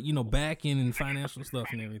 all the backing and financial stuff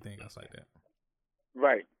and everything else like that.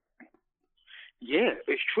 Right. Yeah,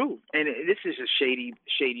 it's true. And this is a shady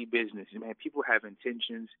business, man. People have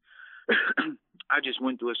intentions. I just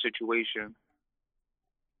went through a situation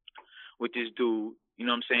with this dude, you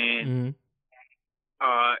know what I'm saying? Mm-hmm.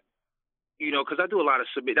 Because I do a lot of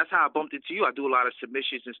that's how I bumped into you. I do a lot of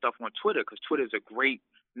submissions and stuff on Twitter because Twitter is a great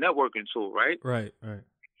networking tool, right? Right.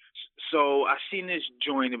 So I seen this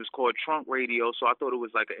joint. It was called Trunk Radio. So I thought it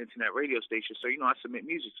was like an internet radio station. So, I submit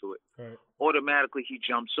music to it. Right. Automatically, he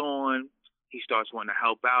jumps on. He starts wanting to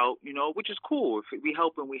help out, which is cool. If we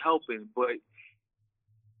helping, we helping. But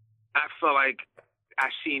I felt like I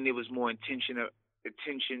seen there was more attention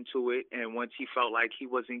to it. And once he felt like he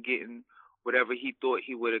wasn't getting whatever he thought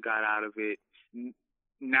he would have got out of it,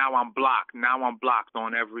 now I'm blocked. Now I'm blocked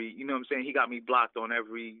on every, you know what I'm saying? He got me blocked on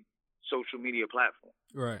every social media platform.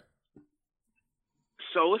 Right.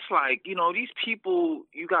 So it's like, these people,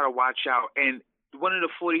 you got to watch out. And one of the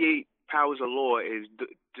 48 powers of law is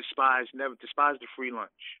despise the free lunch.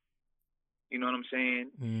 You know what I'm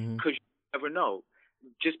saying? Because you never know.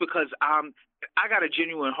 Just because I got a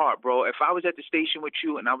genuine heart, bro. If I was at the station with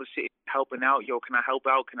you and I was sitting helping out, can I help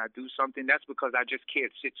out? Can I do something? That's because I just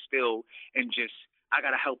can't sit still and I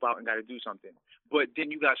got to help out and got to do something. But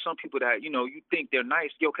then you got some people that, you think they're nice.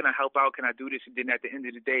 Can I help out? Can I do this? And then at the end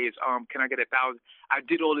of the day, it's, can I get $1,000? I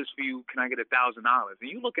did all this for you. Can I get $1,000? And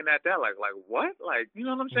you looking at that like what? Like, you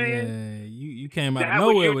know what I'm saying? Yeah, you came out of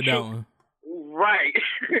nowhere with that one. Right.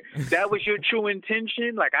 That was your true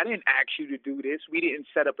intention. Like, I didn't ask you to do this. We didn't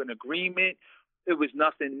set up an agreement. There was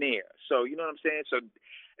nothing there. So, you know what I'm saying? So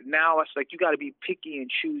now it's like you got to be picky and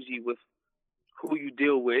choosy with who you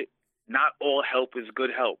deal with. Not all help is good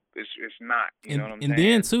help. It's not. You know what I'm saying? And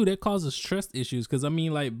then, too, that causes trust issues. Because, I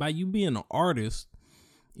mean, like, by you being an artist,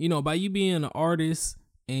 and,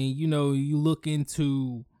 you looking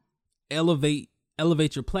to elevate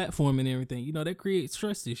your platform and everything, that creates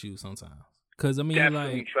trust issues sometimes. Because, I mean,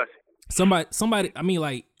 definitely like, trust. somebody, I mean,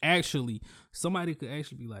 like, actually, somebody could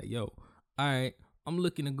actually be like, yo, all right, I'm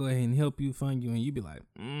looking to go ahead and help you, fund you. And you be like,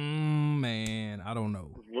 man, I don't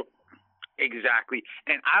know. Exactly.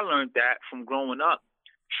 And I learned that from growing up,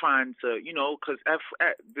 trying to, because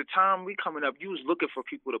at the time we coming up, you was looking for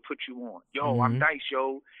people to put you on. Yo, I'm nice,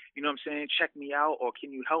 yo. You know what I'm saying? Check me out, or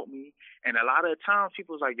can you help me? And a lot of the times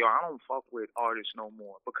people was like, yo, I don't fuck with artists no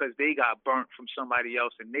more because they got burnt from somebody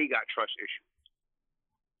else and they got trust issues.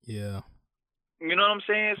 Yeah. You know what I'm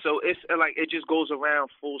saying? So it's like it just goes around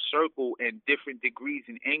full circle in different degrees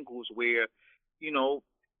and angles where,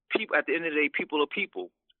 people at the end of the day, people are people.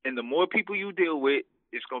 And the more people you deal with,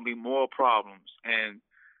 it's going to be more problems. And,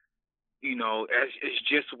 it's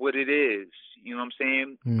just what it is. You know what I'm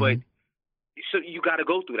saying? Mm-hmm. But so you got to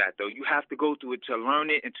go through that, though. You have to go through it to learn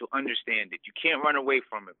it and to understand it. You can't run away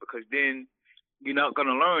from it because then you're not going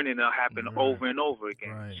to learn and it'll happen over and over again.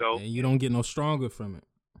 Right. So and you don't get no stronger from it.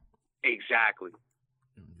 Exactly.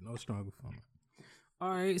 No stronger from it. All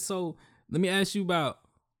right. So let me ask you about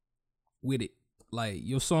Wit It. Like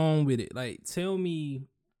your song Wit It. Like tell me.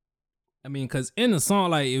 I mean, because in the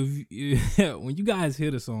song, like, when you guys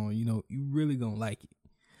hear the song, you really gonna like it.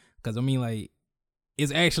 Because, I mean, like,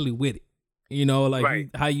 it's actually with it. Like,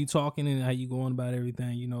 right. how you talking and how you going about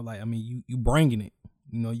everything, like, I mean, you bringing it.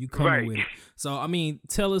 You coming with it. So, I mean,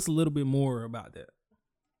 tell us a little bit more about that.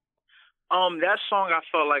 That song, I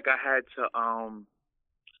felt like I had to,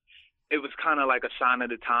 it was kind of like a sign of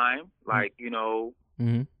the time. Like, you know,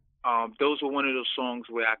 those were one of those songs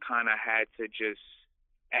where I kind of had to just,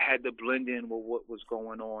 I had to blend in with what was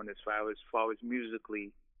going on as far as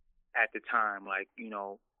musically at the time. Like, you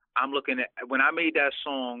know, I'm looking at, when I made that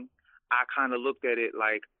song, I kind of looked at it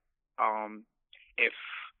like,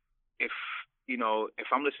 if you know, if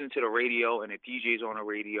I'm listening to the radio and a DJ's on the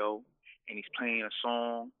radio and he's playing a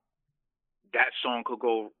song, that song could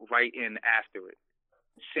go right in after it.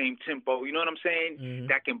 Same tempo, you know what I'm saying?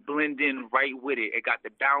 That can blend in right with it. It got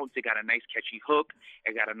the bounce, it got a nice catchy hook,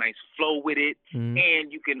 it got a nice flow with it,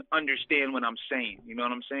 and you can understand what I'm saying. You know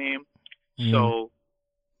what I'm saying? So,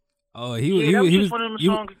 he was one of them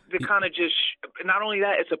songs that kind of just, not only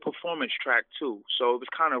that, it's a performance track too. So it was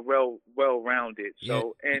kind of well rounded.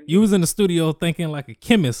 So, and you was in the studio thinking like a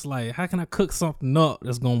chemist, like, how can I cook something up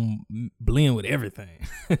that's gonna blend with everything?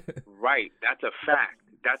 Right, that's a fact.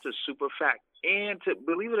 That's a super fact. And to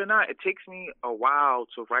believe it or not, it takes me a while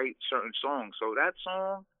to write certain songs. So that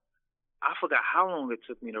song, I forgot how long it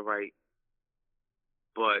took me to write.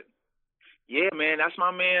 But yeah, man, that's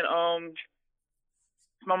my man.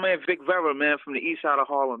 My man Vic Vera, man, from the east side of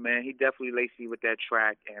Harlem, man. He definitely laced me with that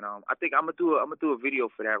track, and I think I'm gonna do a video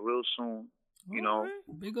for that real soon. You know,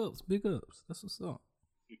 big ups. That's what's up.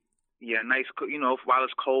 Yeah, nice. You know, while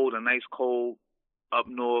it's cold, a nice cold up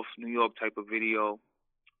north New York type of video,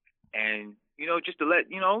 and you know, just to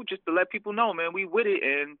let people know, man, we with it,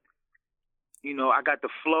 and you know, I got the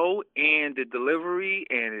flow and the delivery,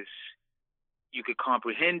 and you could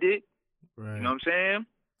comprehend it. Right. You know what I'm saying?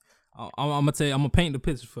 I'm gonna tell you, I'm gonna paint the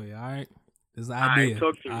picture for you. All right, this is the idea.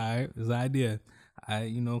 All right, this is the idea.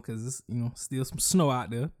 You know, because it's, you know, still some snow out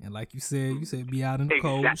there, and like you said be out in the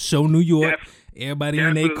cold, show New York, everybody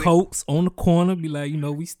in their coats on the corner, be like, you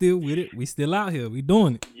know, we still with it, we still out here, we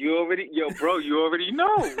doing it. You already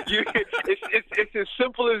know. It's as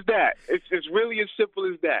simple as that. It's really as simple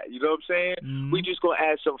as that. You know what I'm saying? We just gonna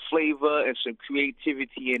add some flavor and some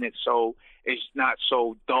creativity in it, so it's not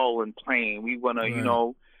so dull and plain. We wanna, you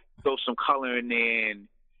know, throw some color in there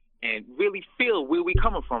and really feel where we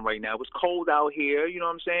coming from right now. It's cold out here, you know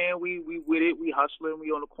what I'm saying? We with it, we hustling,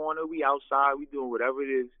 we on the corner, we outside, we doing whatever it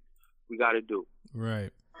is we gotta do.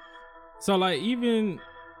 Right. So like even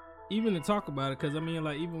to talk about it, because I mean,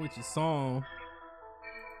 like, even with your song,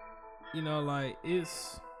 you know, like,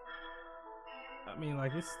 it's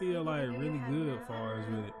still like really good as far as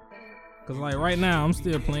with it. Cause like right now I'm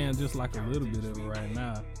still playing just like a little bit of it right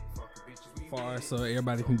now, far so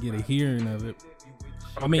everybody can get a hearing of it.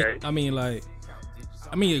 Okay. I mean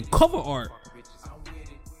your cover art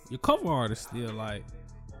is still like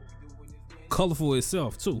colorful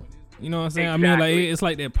itself too. You know what I'm saying? Exactly. I mean, like, it's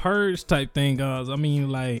like that purge type thing, guys. I mean,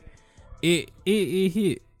 like, it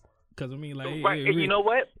hit. Cause I mean, like, right. And you know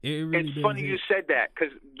what? Really it's funny you said that,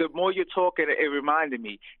 because the more you're talking, it reminded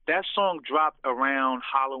me that song dropped around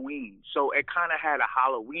Halloween, so it kind of had a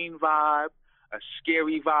Halloween vibe, a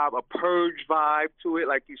scary vibe, a purge vibe to it,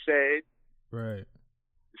 like you said. Right.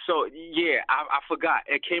 So yeah, I forgot.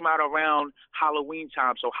 It came out around Halloween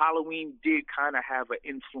time, so Halloween did kind of have an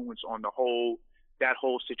influence on that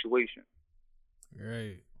whole situation.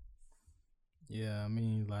 Right. Yeah, I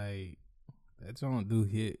mean, like, that song do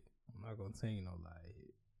hit. I'm not gonna tell you no lie.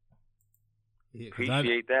 Hit.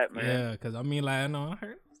 Appreciate that, man. Yeah, because I mean, like, I know I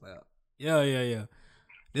heard. Like, yeah.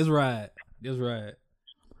 This right.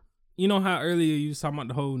 You know how earlier you was talking about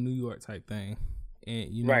the whole New York type thing, and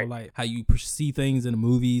you know, like, how you see things in the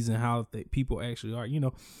movies and how people actually are. You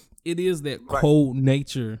know, it is that cold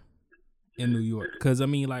nature in New York. Because I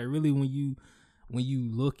mean, like, really, when you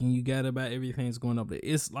look and you got about everything that's going up there,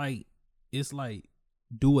 it's like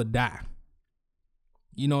do or die.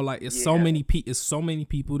 You know, like, it's so many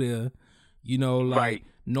people there. You know, like,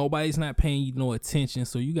 nobody's not paying you no attention,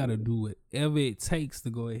 so you got to do whatever it takes to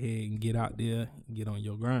go ahead and get out there and get on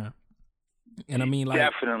your grind. And I mean, like,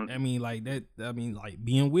 definitely. I mean, like that. I mean, like,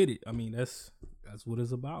 being with it. I mean, that's what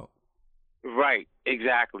it's about. Right.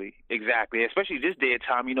 Exactly. Especially this day and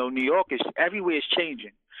time. You know, New York everywhere is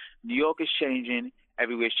changing. New York is changing.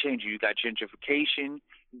 Everywhere is changing. You got gentrification.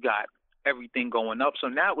 You got everything going up. So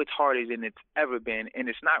now it's harder than it's ever been, and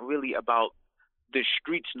it's not really about the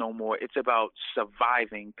streets no more. It's about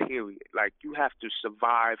surviving, period. Like, you have to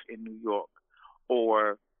survive in New York,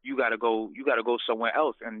 or you gotta go somewhere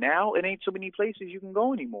else. And now it ain't too many places you can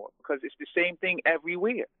go anymore, because it's the same thing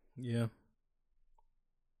everywhere. Yeah.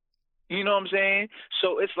 You know what I'm saying?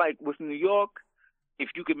 So it's like with New York, if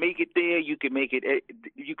you can make it there, you can make it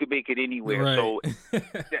anywhere. Right. So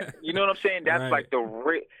you know what I'm saying? That's like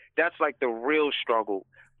the real struggle.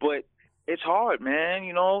 But it's hard, man.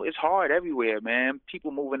 You know, it's hard everywhere, man.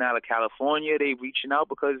 People moving out of California, they reaching out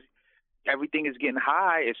because everything is getting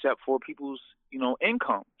high except for people's,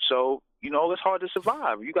 income. So, it's hard to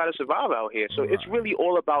survive. You got to survive out here. So it's really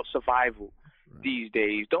all about survival these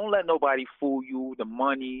days. Don't let nobody fool you. The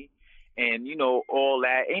money and, all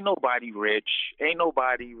that. Ain't nobody rich. Ain't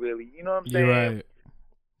nobody really, you know what I'm saying? You're right.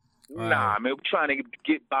 Nah, man, we're trying to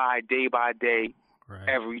get by day,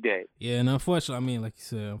 every day. Yeah, and unfortunately, like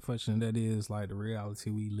you said, that is like the reality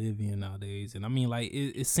we live in nowadays. And like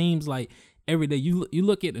it seems like every day you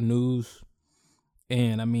look at the news,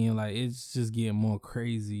 and like it's just getting more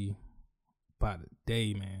crazy by the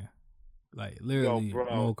day, man. Like literally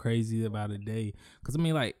more crazy about a day. Because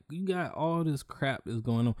like you got all this crap that's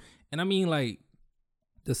going on, and like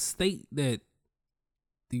the state that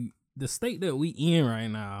the state that we in right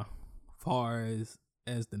now, far as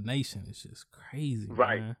the nation, is just crazy,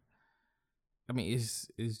 right? Man. It's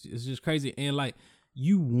just crazy, and like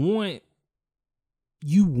you want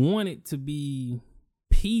it to be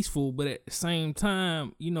peaceful, but at the same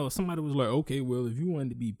time, somebody was like, okay, well, if you wanted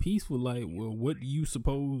to be peaceful, like, well, what do you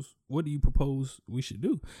propose we should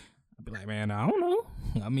do? I'd be like, man, I don't know.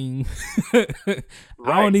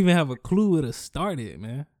 I don't even have a clue where to start it,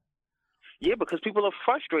 man. Yeah, because people are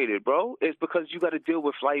frustrated, bro. It's because you got to deal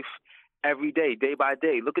with life every day, day by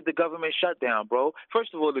day. Look at the government shutdown, bro.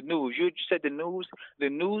 First of all, the news. You said the news. The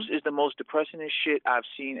news is the most depressing shit I've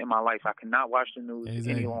seen in my life. I cannot watch the news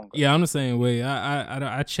any longer. Yeah, I'm the same way.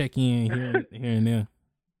 I check in here and there.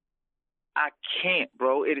 I can't,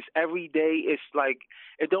 bro. It is every day. It's like,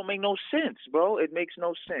 it don't make no sense, bro. It makes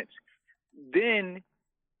no sense. Then,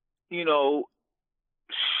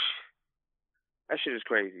 that shit is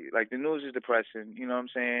crazy. Like, the news is depressing, you know what I'm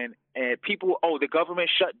saying? And people, the government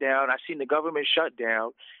shut down. I seen the government shut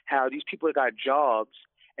down, how these people got jobs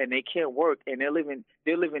and they can't work, and they're living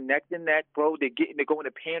neck to neck, bro. They're going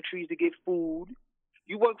to pantries to get food.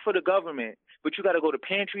 You work for the government, but you got to go to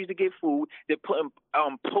pantries to get food. They're putting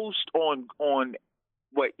posts on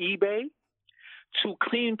eBay to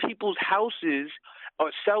clean people's houses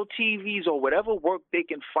or sell TVs or whatever work they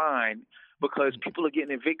can find, because people are getting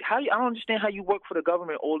evicted. I don't understand how you work for the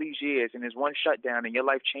government all these years and there's one shutdown and your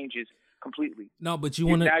life changes completely. No, but you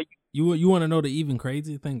want to know the even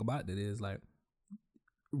crazy thing about it is, like,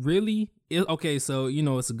 really? Okay, so,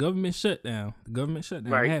 it's a government shutdown. The government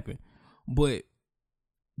shutdown happened. But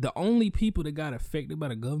the only people that got affected by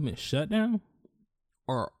the government shutdown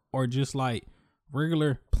are just like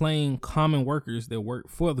regular plain common workers that work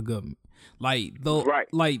for the government. Like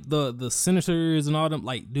the senators and all them,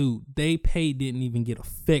 like, dude, they pay didn't even get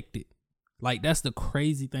affected. Like, that's the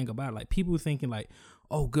crazy thing about it. Like, people thinking like,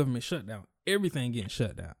 oh, government shutdown, everything getting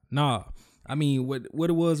shut down. Nah. What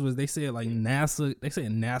it was they said like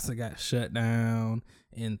NASA got shut down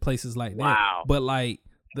and places like that. Wow. But like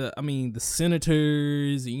the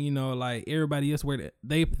senators, like everybody else, where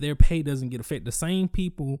their pay doesn't get affected. The same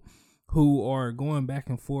people who are going back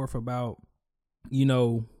and forth about,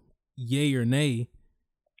 yay or nay,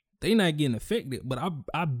 they not getting affected. But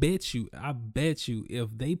I bet you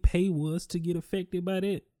if they pay was to get affected by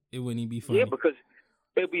that, it wouldn't even be funny. Yeah, because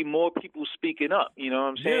there'll be more people speaking up, you know what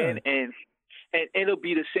I'm saying? Yeah. And it'll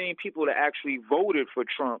be the same people that actually voted for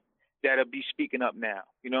Trump that'll be speaking up now.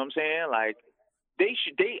 You know what I'm saying? Like,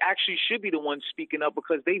 they actually should be the ones speaking up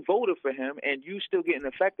because they voted for him, and you still getting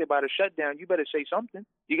affected by the shutdown. You better say something.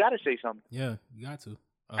 You got to say something. Yeah, you got to.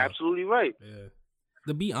 Absolutely right. Yeah.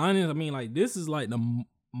 To be honest, like, this is like the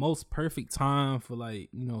most perfect time for, like,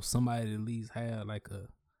 somebody to at least have like a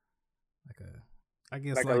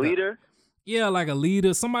leader. Like a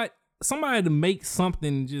leader. Somebody to make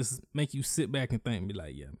something, just make you sit back and think and be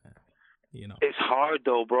like, yeah, man. It's hard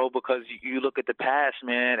though, bro, because you look at the past,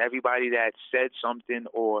 man. Everybody that said something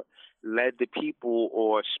or led the people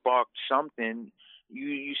or sparked something,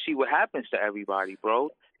 you see what happens to everybody,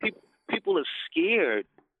 bro. People are scared.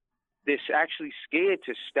 They're actually scared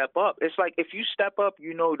to step up. It's like, if you step up,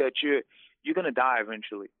 you know that you're gonna die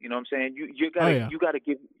eventually. You know what I'm saying? You gotta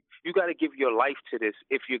give your life to this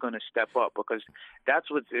if you're gonna step up, because that's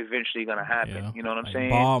what's eventually gonna happen. Yeah. You know what I'm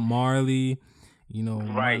saying? Bob Marley.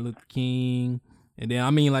 Martin Luther King, and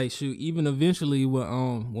then even eventually with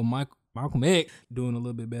Malcolm X doing a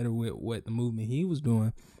little bit better with what the movement he was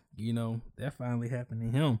doing, that finally happened to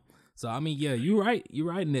him. So yeah, you're right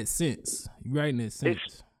in that sense.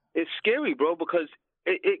 It's scary, bro, because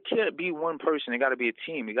it can't be one person. It got to be a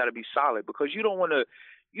team. It got to be solid, because you don't want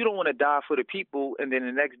to die for the people, and then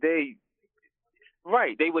the next day,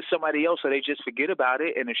 they with somebody else, or they just forget about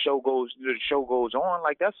it, and the show goes on.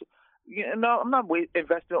 Like, that's I'm not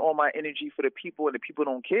investing all my energy for the people, and the people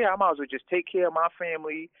don't care. I might as well just take care of my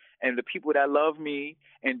family and the people that love me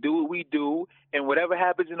and do what we do, and whatever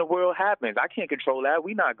happens in the world happens. I can't control that.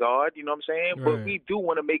 We not God, you know what I'm saying? Right. But we do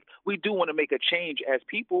want to make a change as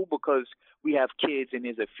people because we have kids and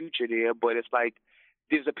there's a future there. But it's like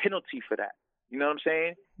there's a penalty for that. You know what I'm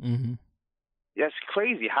saying? Mm-hmm. That's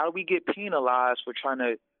crazy. How do we get penalized for trying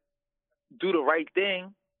to do the right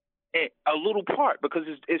thing? And a little part, because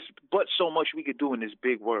it's but so much we could do in this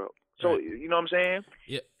big world. So, right. You know what I'm saying?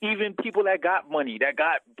 Yeah. Even people that got money, that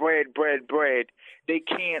got bread, they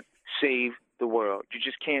can't save the world. You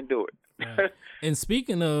just can't do it. Right. And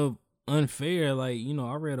speaking of unfair, like,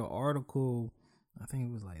 I read an article, I think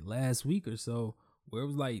it was like last week or so, where it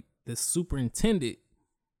was like the superintendent,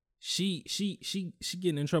 she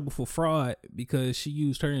getting in trouble for fraud because she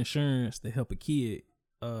used her insurance to help a kid,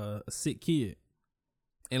 a sick kid.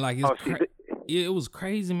 And like it was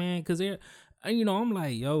crazy, man. Cause I'm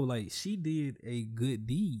like, yo, like she did a good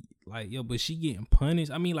deed, like yo, but she getting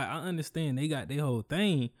punished. I mean, like I understand they got their whole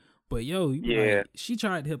thing, but yo, like, she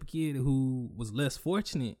tried to help a kid who was less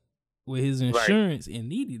fortunate with his insurance and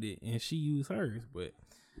needed it, and she used hers. But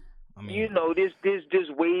I mean, there's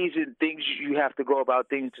ways and things you have to go about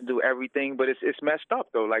things to do everything, but it's messed up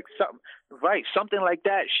though. Like something like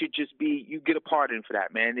that should just be, you get a pardon for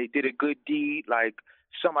that, man. They did a good deed, like.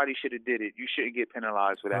 Somebody should have did it. You shouldn't get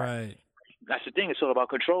penalized for that. Right. That's the thing. It's all about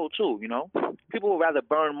control too. People would rather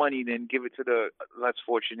burn money than give it to the less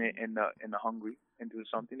fortunate and the hungry and do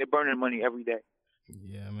something. They're burning money every day.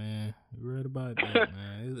 Yeah, man, you're right about that,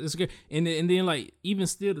 man. It's good. And then like even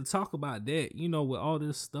still to talk about that, with all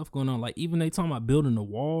this stuff going on, like even they talking about building a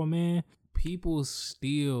wall, man. People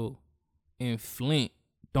still in Flint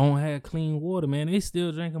don't have clean water, man. They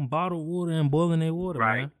still drinking bottled water and boiling their water,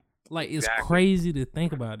 man. Like, it's crazy to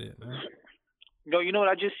think about it, man. You know what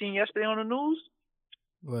I just seen yesterday on the news?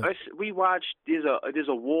 What? We watched, there's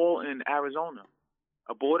a wall in Arizona,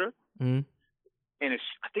 a border, and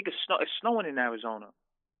I think it's snowing in Arizona.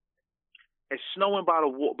 It's snowing by the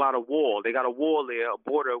wall. They got a wall there, a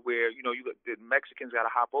border where, the Mexicans got to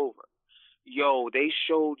hop over. Yo, they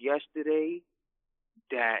showed yesterday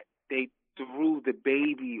that they threw the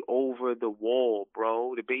baby over the wall,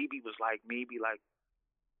 bro. The baby was maybe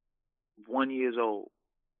 1 year old.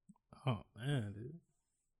 Oh man, dude.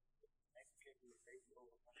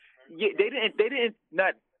 Yeah, they didn't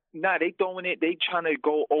they throwing it. They trying to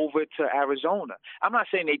go over to Arizona. I'm not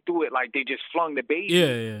saying they threw it like they just flung the baby.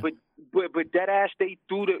 Yeah. But that ass, they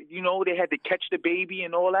threw they had to catch the baby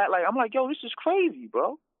and all that. Like, I'm like, yo, this is crazy,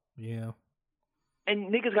 bro. Yeah.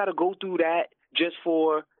 And niggas got to go through that just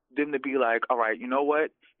for them to be like, all right, you know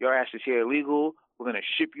what? Your ass is here illegal. We're going to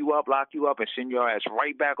ship you up, lock you up, and send your ass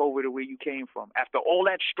right back over to where you came from. After all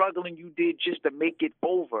that struggling you did just to make it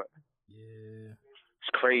over. Yeah. It's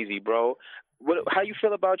crazy, bro. How you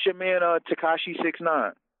feel about your man, Tekashi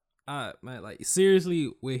 6ix9ine? Man, like,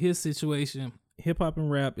 seriously, with his situation, hip-hop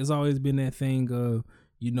and rap, it's always been that thing of,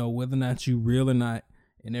 whether or not you real or not,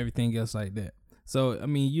 and everything else like that. So, I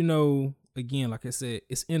mean, again, like I said,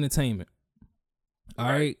 it's entertainment. All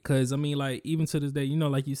right, because I mean, like, even to this day,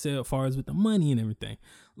 like you said, as far as with the money and everything,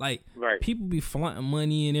 like, people be flaunting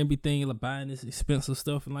money and everything, like buying this expensive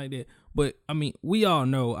stuff and like that. But I mean, we all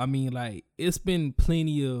know, I mean, like, it's been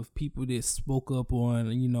plenty of people that spoke up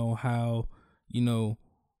on, how,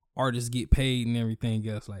 artists get paid and everything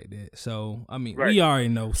else like that. So I mean, we already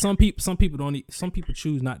know some people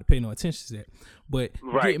choose not to pay no attention to that. But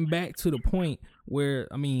getting back to the point where,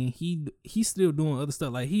 I mean, he's still doing other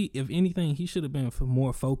stuff. Like, if anything, he should have been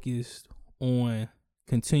more focused on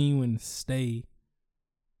continuing to stay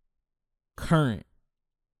current,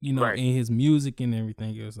 in his music and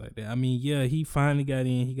everything else like that. I mean, yeah, he finally got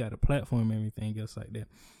in, he got a platform and everything else like that.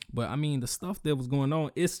 But I mean, the stuff that was going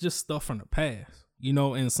on, it's just stuff from the past.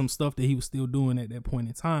 And some stuff that he was still doing at that point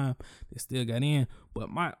in time that still got in.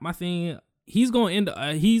 But my thing, he's going to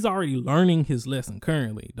end. He's already learning his lesson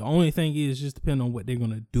currently. The only thing is just depending on what they're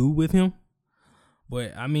gonna do with him.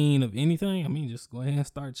 But I mean, if anything, I mean, just go ahead and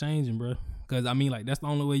start changing, bro. Because I mean, like, that's the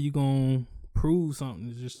only way you gonna prove something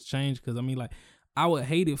is just change. Because I mean, like, I would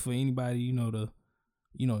hate it for anybody, to,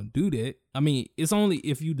 do that. I mean, it's only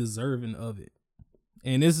if you deserving of it.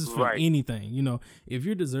 And this is for anything, if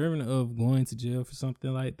you're deserving of going to jail for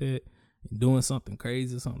something like that, doing something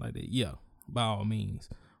crazy or something like that, yeah, by all means.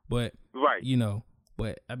 But,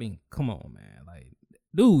 but I mean, come on, man. Like,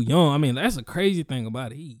 dude, young. I mean, that's a crazy thing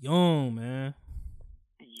about it. He young, man.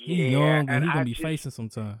 He young and he gonna be facing some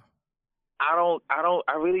time. I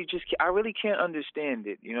really can't understand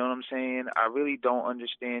it. You know what I'm saying? I really don't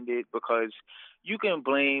understand it because you can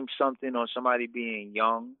blame something on somebody being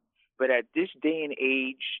young, But at this day and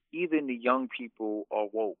age, even the young people are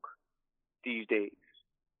woke these days.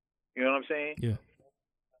 You know what I'm saying? Yeah.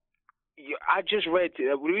 I just read.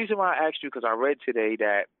 The reason why I asked you because I read today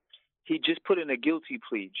that he just put in a guilty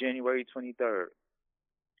plea, January 23rd.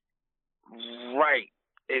 Right.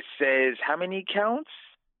 It says how many counts?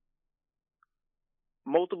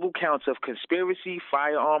 Multiple counts of conspiracy,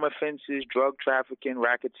 firearm offenses, drug trafficking,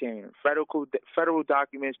 racketeering. Federal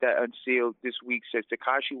documents that unsealed this week says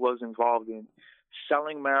Tekashi was involved in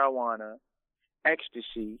selling marijuana,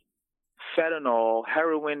 ecstasy, fentanyl,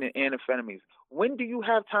 heroin, and amphetamines. When do you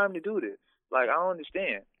have time to do this? Like, I don't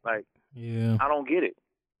understand. Like, yeah, I don't get it.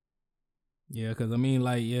 Yeah, because I mean,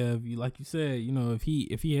 like, yeah, if you, like you said, you know, if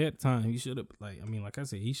he had time, he should have, like, I mean, like I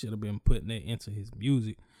said, he should have been putting that into his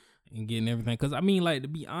music and getting everything. Because I mean, like, to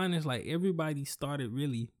be honest, like, everybody started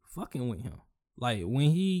really fucking with him. Like,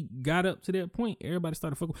 when he got up to that point, everybody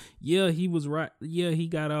started fucking. Yeah, he was right. Yeah, he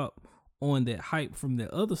got up on that hype from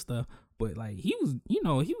the other stuff. But like he was, you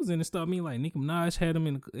know, he was in the stuff. I mean, like Nicki Minaj had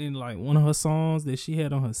him in like one of her songs that she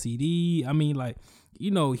had on her CD. I mean, like,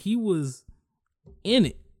 you know, he was in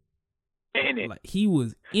it. Like he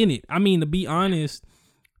was in it. I mean, to be honest,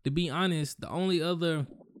 the only other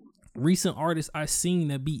recent artist I seen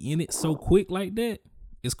that be in it so quick like that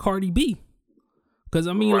is Cardi B. Cause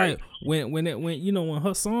I mean, right. Like when you know, when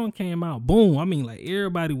her song came out, boom. I mean, like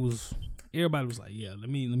everybody was like, yeah, let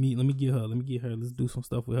me get her, let's do some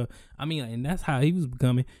stuff with her. I mean, like, and that's how he was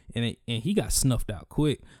becoming, and he got snuffed out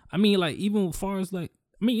quick. I mean, like, even as far as like,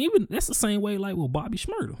 I mean, even that's the same way like with Bobby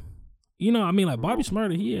Shmurda. You know, I mean, like Bobby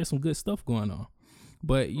Shmurda, he had some good stuff going on,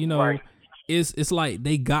 but you know, right. it's like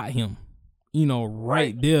they got him, you know,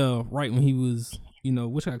 right there, right when he was, you know,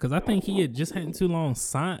 because I think he had just hadn't too long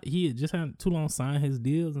signed his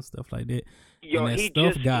deals and stuff like that. Yo, and that he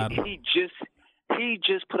stuff just got him. He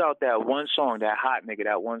just put out that one song, that hot nigga,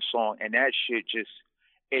 that one song, and that shit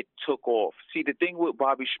it took off. See, the thing with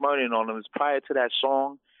Bobby Shmurda and all them is prior to that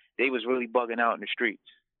song, they was really bugging out in the streets.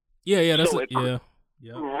 Yeah, that's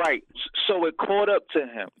yeah. Right. So it caught up to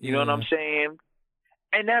him. You know what I'm saying?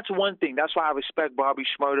 And that's one thing. That's why I respect Bobby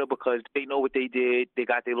Shmurda, because they know what they did. They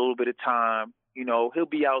got their little bit of time. You know, he'll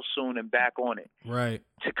be out soon and back on it. Right.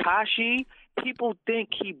 Tekashi, people think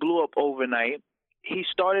he blew up overnight. He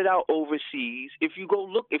started out overseas. If you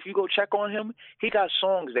go check on him, he got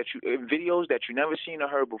songs videos that you never seen or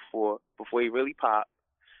heard before he really popped.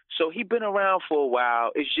 So he been around for a while.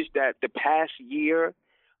 It's just that the past year,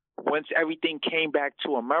 once everything came back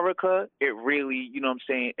to America, it really, you know what I'm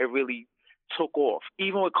saying, it really took off.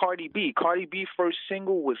 Even with Cardi B. Cardi B's first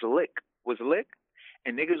single was Lick,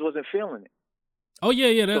 and niggas wasn't feeling it. Oh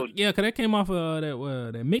yeah, because that came off of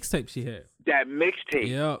that mixtape she had. That mixtape.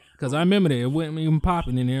 Yeah, because I remember that it wasn't even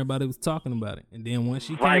popping, and everybody was talking about it. And then once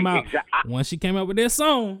she came out, with that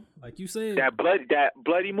song, like you said, that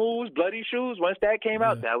bloody moves, bloody shoes. Once that came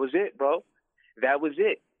out, that was it, bro. That was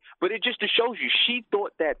it. But it just shows you, she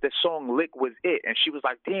thought that the song Lick was it, and she was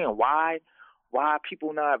like, damn, why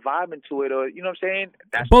people not vibing to it, or you know what I'm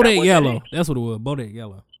saying? Bodak Yellow. That's what it was. Bodak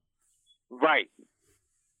Yellow. Right.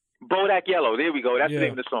 Bodak Yellow. There we go. That's the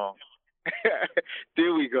name of the song.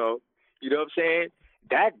 There we go. You know what I'm saying?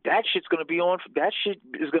 That shit's gonna be on. That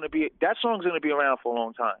song's gonna be around for a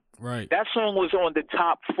long time. Right. That song was on the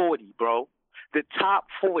top 40, bro. The top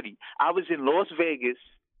 40. I was in Las Vegas.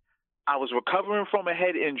 I was recovering from a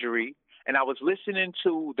head injury, and I was listening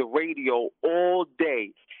to the radio all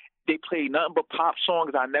day. They played nothing but pop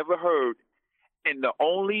songs I never heard, and the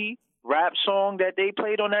only rap song that they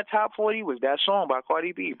played on that top 40 was that song by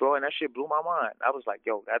Cardi B, bro, and that shit blew my mind. I was like,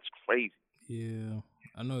 yo, that's crazy. Yeah,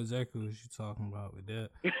 I know exactly what you're talking about with that.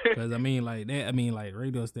 Because, I mean, like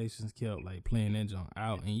radio stations kept, like, playing that junk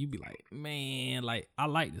out, and you be like, man, like, I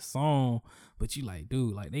like the song, but you like,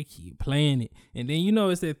 dude, like, they keep playing it. And then, you know,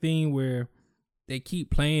 it's that thing where they keep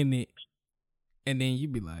playing it, and then you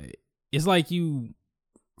be like, it's like you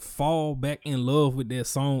fall back in love with that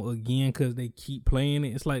song again because they keep playing it.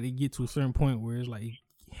 It's like they get to a certain point where it's like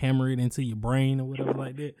hammer it into your brain or whatever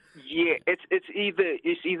like that. Yeah, it's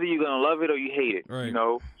either you're gonna love it or you hate it. Right. You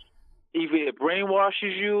know, either it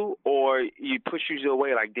brainwashes you or you pushes you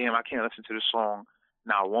away. Like, damn, I can't listen to this song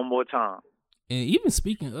now one more time. And even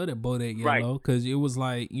speaking of that Bodak Yellow, because it was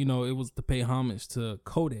like, you know, it was to pay homage to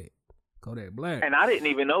Kodak Black, and I didn't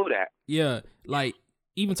even know that. Yeah, like.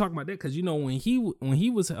 Even talking about that, because you know when he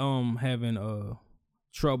was having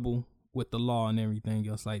trouble with the law and everything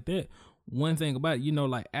else like that. One thing about it, you know,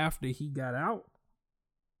 like after he got out,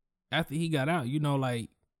 you know, like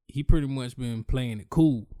he pretty much been playing it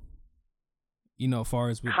cool. You know, as far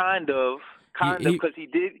as kind of, because he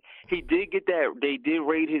did get that. They did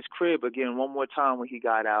raid his crib again one more time when he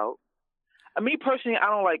got out. Me personally, I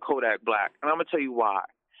don't like Kodak Black, and I'm gonna tell you why.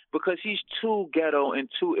 Because he's too ghetto and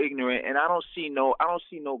too ignorant, and I don't see no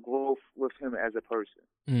growth with him as a person.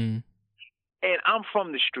 Mm. And I'm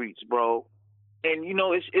from the streets, bro. And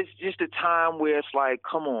it's just a time where it's like,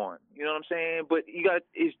 come on, you know what I'm saying? But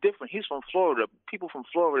it's different. He's from Florida. People from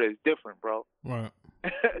Florida is different, bro. Right.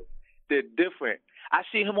 They're different. I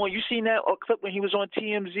see him on. You seen that clip when he was on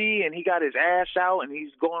TMZ and he got his ass out and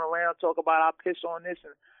he's going around talking about I piss on this,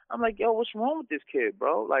 and I'm like, yo, what's wrong with this kid,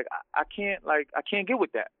 bro? Like, I can't get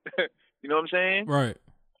with that. You know what I'm saying? Right.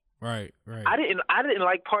 I didn't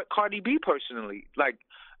like Cardi B personally. Like,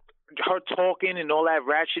 her talking and all that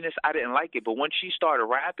ratchetness, I didn't like it. But when she started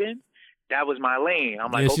rapping, that was my lane.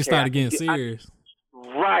 I'm like, yeah, she started getting serious.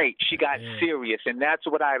 Right. She got serious, and that's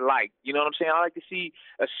what I like. You know what I'm saying? I like to see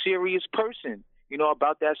a serious person,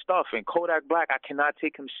 about that stuff. And Kodak Black, I cannot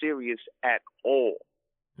take him serious at all.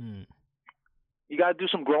 Mm. You got to do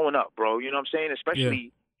some growing up, bro. You know what I'm saying?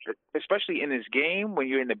 Especially in this game when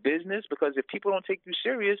you're in the business, because if people don't take you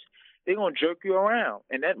serious, they're going to jerk you around.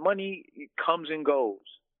 And that money comes and goes.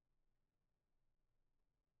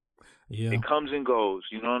 Yeah. It comes and goes.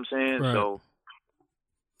 You know what I'm saying? Right. So,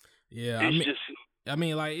 yeah, like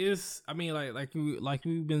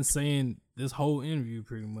we've been saying this whole interview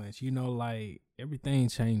pretty much, like everything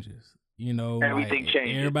changes. Everything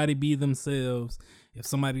changes. Everybody be themselves. If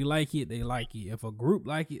somebody like it, they like it. If a group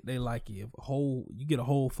like it, they like it. If you get a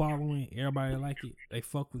whole following, everybody like it, they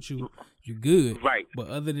fuck with you, you good. Right. But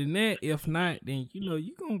other than that, if not, then you're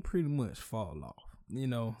gonna pretty much fall off.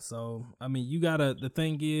 So the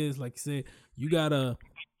thing is, like you said,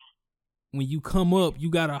 when you come up, you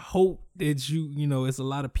gotta hope that it's a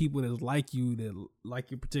lot of people that like you, that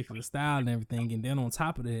like your particular style and everything. And then on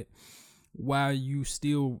top of that, while you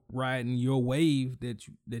still riding your wave that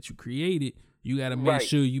you created, you got to make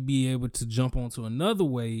sure you be able to jump onto another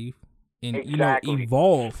wave and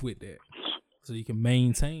evolve with that, so you can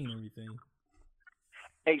maintain everything.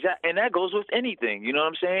 Exactly, and that goes with anything. You know what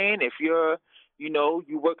I'm saying? If you're,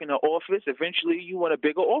 you work in an office, eventually you want a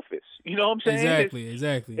bigger office. You know what I'm saying?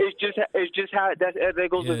 Exactly. It's just how that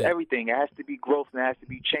goes with everything. It has to be growth and it has to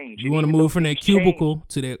be change. You want to move from that cubicle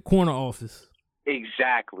to that corner office.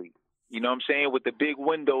 Exactly. You know what I'm saying? With the big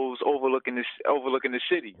windows overlooking the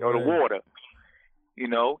city or the water.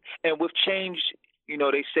 And with change,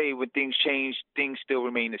 they say when things change, things still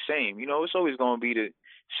remain the same. It's always going to be the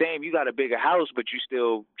same. You got a bigger house, but you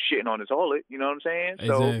still shitting on the toilet. You know what I'm saying?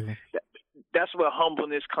 Exactly. So that's where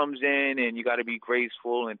humbleness comes in, and you got to be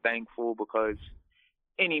graceful and thankful, because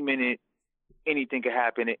any minute, anything could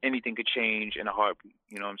happen, anything could change in a heartbeat.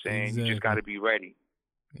 You know what I'm saying? Exactly. You just got to be ready.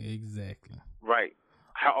 Exactly. Right.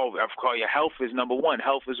 Of course, your health is number one.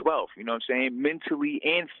 Health is wealth. You know what I'm saying? Mentally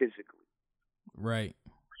and physically. Right.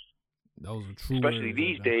 Those are true. Especially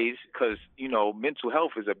these days, because mental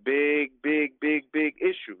health is a big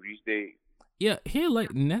issue these days. Yeah,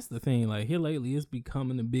 and that's the thing. Like, here lately, it's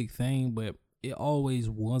becoming a big thing, but it always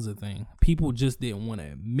was a thing. People just didn't want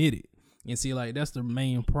to admit it. And see, like, that's the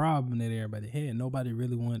main problem that everybody had. Nobody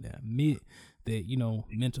really wanted to admit that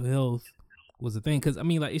mental health was a thing. Because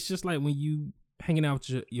it's just like when you hanging out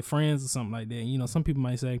with your friends or something like that. Some people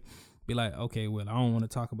might be like, okay, well, I don't want to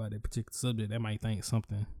talk about that particular subject. They might think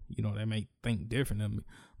something, they may think different of me.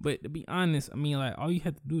 But to be honest, all you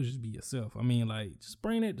have to do is just be yourself. Just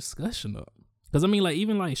bring that discussion up. Because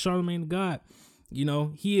even like Charlemagne the God,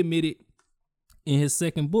 he admitted in his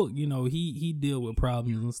second book, he deal with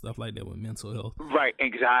problems and stuff like that with mental health. Right,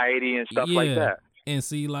 anxiety and stuff like that. And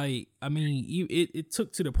see, it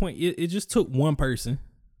took to the point. It just took one person.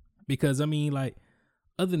 Because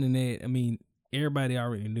other than that, everybody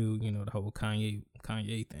already knew, the whole Kanye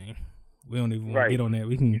thing. We don't even want to get on that.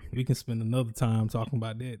 We can spend another time talking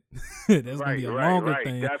about that. That's gonna be a longer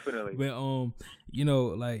thing. Definitely. But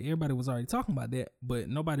everybody was already talking about that, but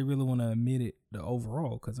nobody really want to admit it, the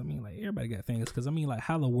overall. Because everybody got things. Because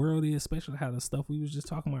how the world is, especially how the stuff we was just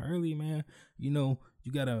talking about earlier, man. You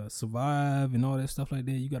gotta survive and all that stuff like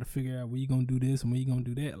that. You gotta figure out where you gonna do this and where you gonna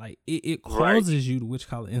do that. Like it causes you to which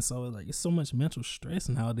collar. And so it's so much mental stress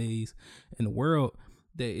nowadays in the world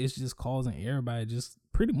that it's just causing everybody just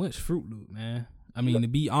pretty much Fruit Loop, man. To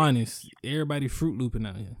be honest, everybody Fruit Looping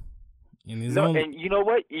out here. And you know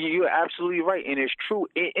what? You're absolutely right, and it's true.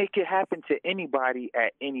 It could happen to anybody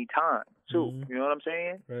at any time too. Mm-hmm. You know what I'm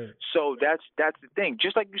saying? Right. So that's the thing.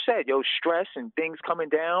 Just like you said, stress and things coming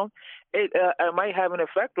down, it might have an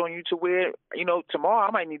effect on you to where tomorrow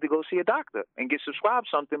I might need to go see a doctor and get prescribed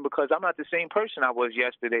something because I'm not the same person I was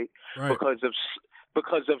yesterday because of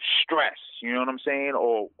stress. You know what I'm saying,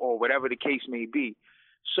 or whatever the case may be.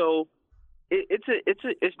 So it's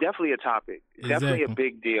definitely a topic. It's definitely a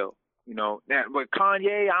big deal. You know, now, but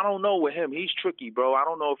Kanye, I don't know with him. He's tricky, bro. I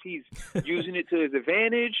don't know if he's using it to his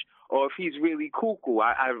advantage or if he's really cuckoo.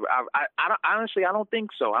 Honestly, I don't think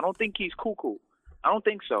so. I don't think he's cuckoo. I don't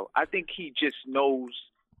think so. I think he just knows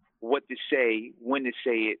what to say, when to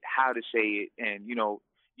say it, how to say it, and, you know,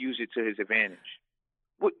 use it to his advantage.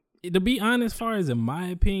 To be honest, as far as in my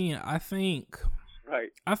opinion, I think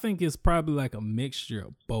it's probably like a mixture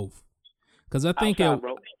of both. Because I think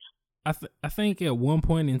I think at one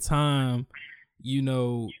point in time, you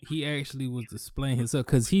know, he actually was displaying himself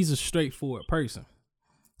because he's a straightforward person.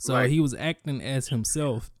 So he was acting as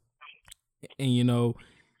himself. And, you know,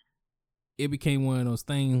 it became one of those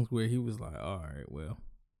things where he was like, all right, well,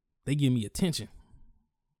 they give me attention.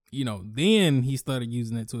 You know, then he started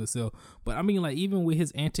using it to himself. But I mean, like, even with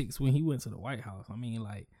his antics when he went to the White House, I mean,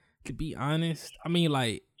 like, to be honest, I mean,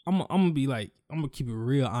 like, I'm gonna keep it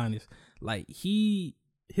real honest. Like, his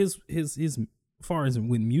as far as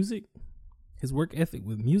with music, his work ethic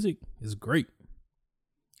with music is great.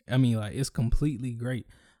 I mean, like, it's completely great.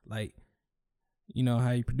 Like, you know,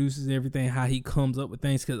 how he produces everything, how he comes up with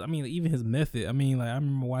things. Because, I mean, even his method, I mean, like, I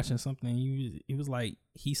remember watching something, it was like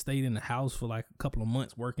he stayed in the house for like a couple of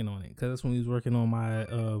months working on it. Because that's when he was working on my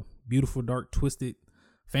Beautiful Dark Twisted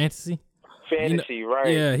Fantasy. Right?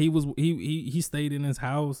 Yeah, he stayed in his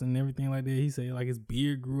house and everything like that. He said like his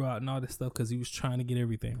beard grew out and all this stuff because he was trying to get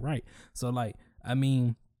everything right. So like, I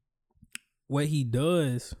mean, what he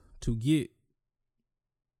does to get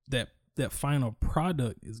that final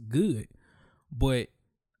product is good. But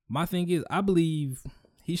my thing is, I believe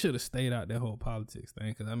he should have stayed out that whole politics thing.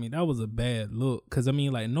 Because I mean, that was a bad look. Because I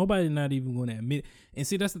mean, like, nobody's not even going to admit. And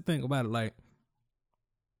see, that's the thing about it. Like,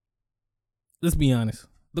 let's be honest,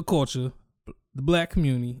 the culture, the black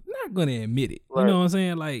community, not gonna admit it. Right. You know what I'm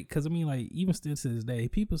saying? Like, cause I mean, like, even still to this day,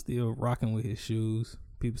 people still rocking with his shoes.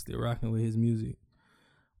 People still rocking with his music.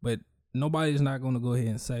 But nobody's not gonna go ahead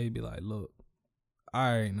and be like, look, all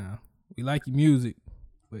right now, we like your music,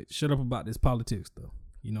 but shut up about this politics stuff.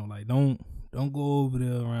 You know, like, don't go over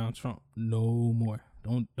there around Trump no more.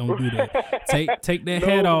 Don't do that. Take that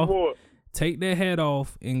hat off. More. Take that hat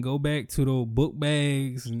off and go back to those book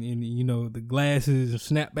bags and you know, the glasses and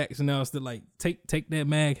snapbacks and all stuff. Like, take that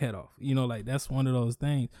mag hat off. You know, like, that's one of those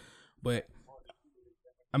things. But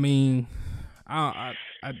I mean, I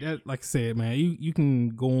like I said, man, you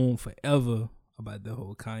can go on forever about the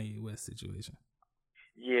whole Kanye West situation.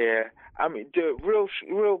 Yeah, I mean, the real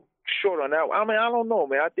short on that. I mean, I don't know,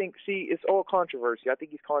 man. I think, it's all controversy. I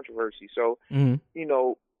think he's controversy. So, you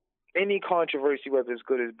know, any controversy, whether it's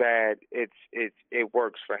good or bad, it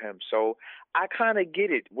works for him. So I kind of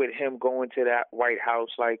get it with him going to that White House.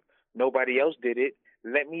 Like, nobody else did it.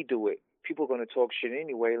 Let me do it. People are going to talk shit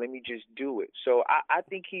anyway. Let me just do it. So I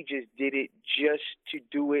think he just did it just to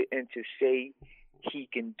do it and to say he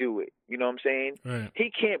can do it. You know what I'm saying? Right.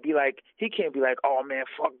 He can't be like, oh man,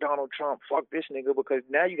 fuck Donald Trump, fuck this nigga, because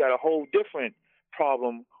now you got a whole different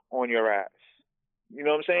problem on your ass. You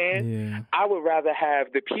know what I'm saying? Yeah. I would rather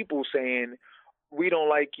have the people saying, we don't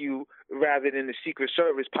like you, rather than the Secret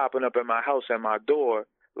Service popping up at my house, at my door.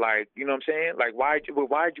 Like, you know what I'm saying? Like, when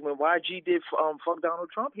YG did fuck Donald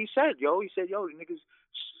Trump, he said, yo, the niggas,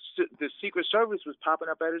 the Secret Service was popping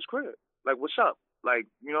up at his crib. Like, what's up? Like,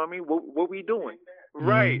 you know what I mean? What we doing? Mm-hmm.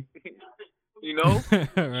 Right. You know?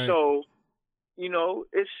 Right. So, you know,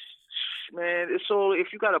 it's all,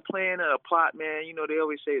 if you got a plan and a plot, man, you know, they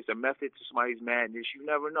always say it's a method to somebody's madness. You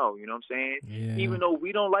never know, you know what I'm saying? Yeah. Even though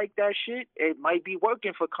we don't like that shit, it might be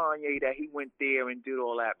working for Kanye that he went there and did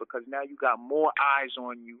all that, because now you got more eyes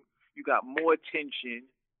on you. You got more attention.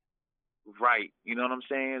 Right. You know what I'm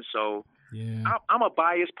saying? So yeah. I'm a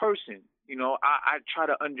biased person. You know, I try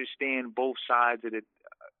to understand both sides of the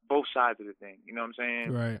thing. You know what I'm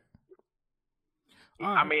saying? Right.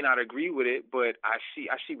 I may not agree with it, but I see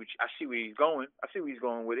where he's going. I see where he's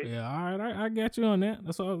going with it. Yeah, all right, I got you on that.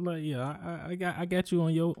 That's what I was like. Yeah, I got you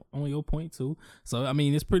on your point too. So I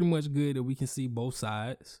mean, it's pretty much good that we can see both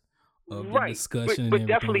sides of the discussion. But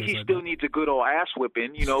definitely, he still needs a good old ass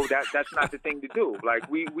whipping. You know, that's not the thing to do. Like,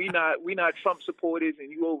 we not Trump supporters, and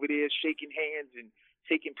you over there shaking hands and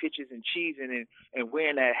taking pictures and cheesing and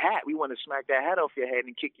wearing that hat. We want to smack that hat off your head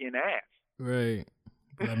and kick you in the ass. Right.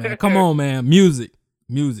 But man, come on, man. Music,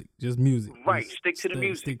 just music. Right. Just stick to the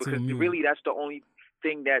music, because really that's the only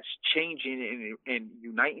thing that's changing and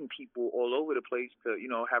uniting people all over the place to, you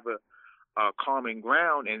know, have a common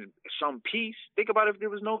ground and some peace. Think about if there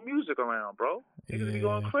was no music around, bro. Niggas would be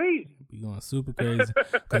going crazy. Be going super crazy.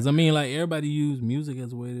 Because I mean, like, everybody use music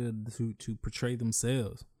as a way to portray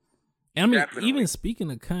themselves. And I mean, Definitely. Even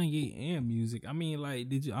speaking of Kanye and music, I mean, like,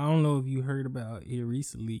 I don't know if you heard about here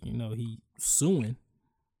recently, you know, he suing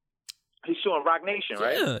He's suing Rock Nation,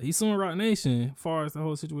 right? Yeah, he's suing Rock Nation. As far as the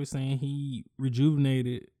whole situation, saying he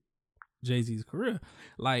rejuvenated Jay-Z's career.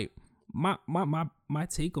 Like my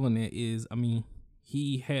take on that is, I mean,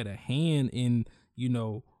 he had a hand in, you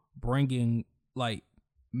know, bringing, like,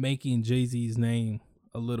 making Jay-Z's name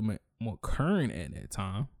a little bit more current at that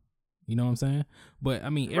time. You know what I'm saying? But I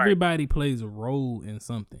mean, everybody plays a role in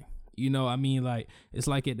something. You know, I mean, like, it's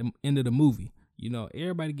like at the end of the movie, you know,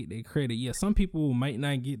 everybody get their credit. Yeah, some people might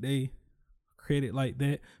not get their credit like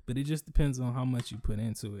that, but it just depends on how much you put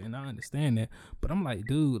into it. And I understand that. But I'm like,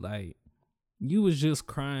 dude, like, you was just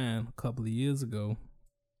crying a couple of years ago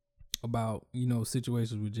about, you know,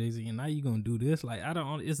 situations with Jay-Z, and now you gonna do this? Like, I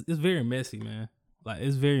don't. It's very messy, man. Like,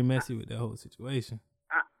 it's very messy with that whole situation.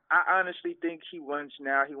 I honestly think he wants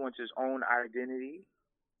his own identity,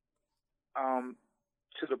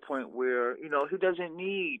 to the point where, you know,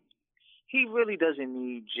 he really doesn't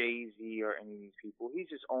need Jay-Z or any of these people. He's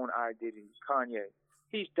his own identity. Kanye,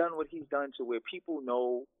 he's done what he's done to where people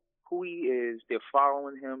know who he is. They're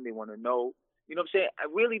following him. They want to know. You know what I'm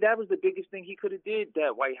saying? Really, that was the biggest thing he could have did,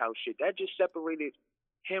 that White House shit. That just separated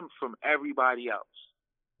him from everybody else.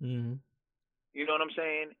 Mm-hmm. You know what I'm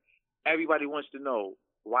saying? Everybody wants to know,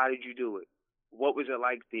 why did you do it? What was it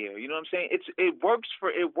like there? You know what I'm saying? It worked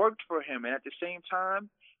for him, and at the same time,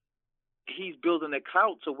 he's building a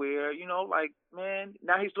clout to where, you know, like, man,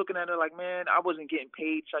 now he's looking at it like, man, I wasn't getting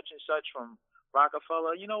paid such and such from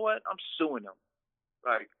Rockefeller. You know what? I'm suing him.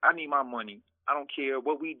 Like, I need my money. I don't care.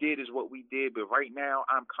 What we did is what we did, but right now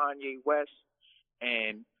I'm Kanye West,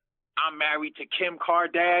 and I'm married to Kim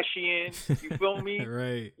Kardashian. You feel me?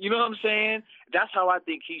 Right. You know what I'm saying? That's how I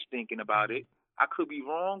think he's thinking about it. I could be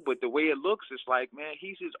wrong, but the way it looks, it's like, man,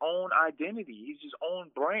 he's his own identity. He's his own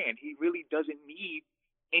brand. He really doesn't need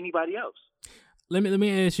anybody else. Let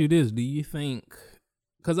me ask you this. Do you think,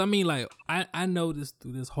 because I mean, like, I noticed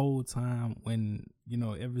through this whole time when, you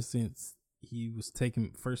know, ever since he was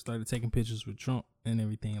first started taking pictures with Trump and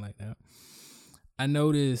everything like that, I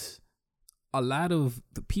noticed a lot of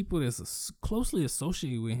the people that's closely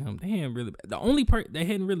associated with him, they hadn't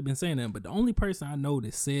really been saying that, but the only person I know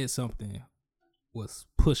that said something was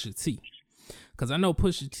Pusha T. Because I know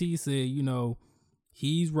Pusha T said, you know,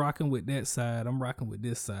 he's rocking with that side, I'm rocking with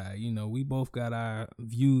this side. You know, we both got our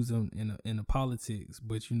views in the politics,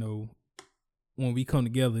 but, you know, when we come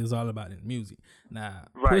together, it's all about the music. Now,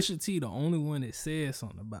 Pusha T, the only one that said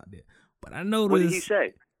something about that. But I noticed. What did he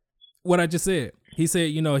say? What I just said. He said,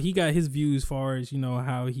 you know, he got his views as far as, you know,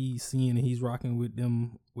 how he's seeing and he's rocking with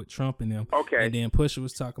them, with Trump and them. Okay. And then Pusha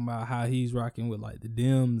was talking about how he's rocking with, like, the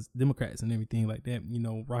Democrats and everything like that, you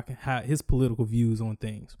know, rocking his political views on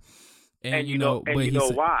things. And you know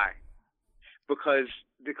why? Because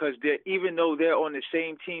even though they're on the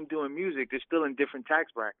same team doing music, they're still in different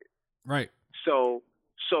tax brackets. Right. So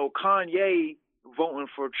Kanye voting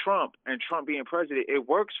for Trump and Trump being president, it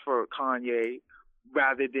works for Kanye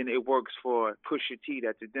rather than it works for Pusha T,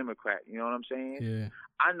 that's a Democrat. You know what I'm saying? Yeah.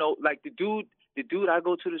 I know, like, the dude I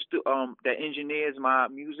go to that engineers my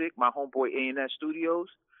music, my homeboy A&S Studios,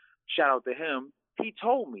 shout out to him. He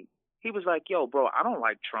told me, he was like, yo, bro, I don't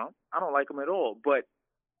like Trump. I don't like him at all. But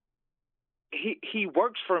he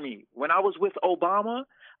works for me. When I was with Obama,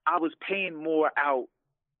 I was paying more out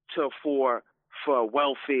for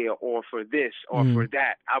welfare or for this or for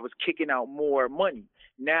that. I was kicking out more money.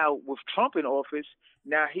 Now with Trump in office,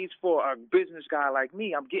 now he's for a business guy like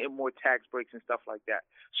me. I'm getting more tax breaks and stuff like that.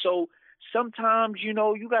 So sometimes, you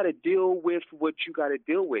know, you got to deal with what you got to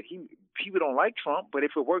deal with. People don't like Trump, but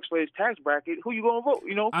if it works for his tax bracket, who you gonna vote?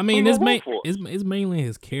 You know, I mean, it's mainly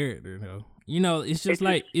his character, though. You know, it's just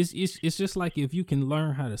it's just like if you can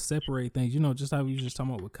learn how to separate things. You know, just how we were just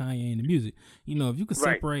talking about with Kanye and the music. You know, if you can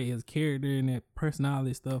separate his character and that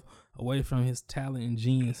personality stuff away from his talent and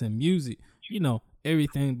genius in music, you know,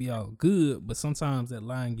 everything be all good. But sometimes that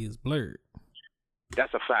line gets blurred.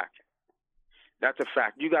 That's a fact. That's a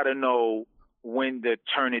fact. You got to know when to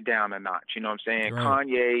turn it down a notch. You know what I'm saying? Right.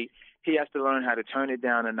 Kanye, he has to learn how to turn it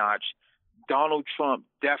down a notch. Donald Trump,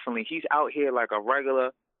 definitely. He's out here like a regular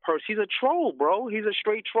person. He's a troll, bro. He's a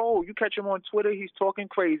straight troll. You catch him on Twitter, he's talking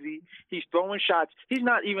crazy. He's throwing shots. He's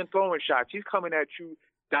not even throwing shots. He's coming at you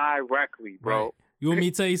directly, bro. Right. You want me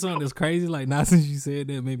to tell you something that's crazy? Like, now since you said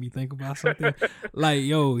that, made me think about something. Like,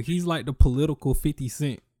 yo, he's like the political 50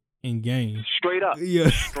 Cent in game. Straight up. Yeah.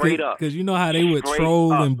 Straight up. Because you know how they would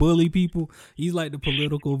troll and bully people? He's like the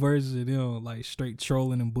political version of them, like straight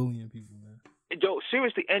trolling and bullying people, man. Yo,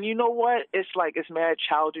 seriously. And you know what? It's like, it's mad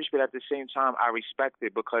childish, but at the same time, I respect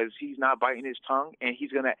it because he's not biting his tongue and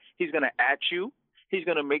he's gonna at you. He's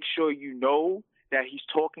gonna make sure you know that he's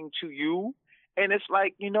talking to you. And it's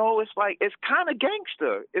like, it's kind of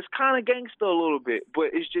gangster. It's kind of gangster a little bit, but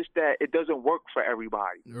it's just that it doesn't work for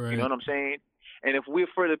everybody. Right. You know what I'm saying? And if we're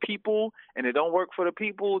for the people and it don't work for the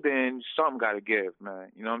people, then something got to give,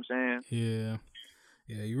 man. You know what I'm saying? Yeah.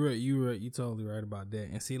 Yeah, you're right. You're right. You're totally right about that.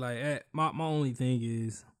 And see, like, my only thing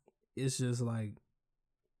is, it's just like,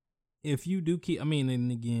 if you do keep, I mean,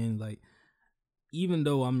 and again, like, even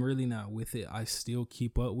though I'm really not with it, I still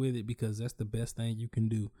keep up with it because that's the best thing you can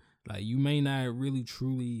do. Like, you may not really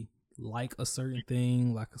truly like a certain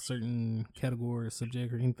thing, like a certain category or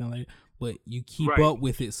subject or anything like that, but you keep up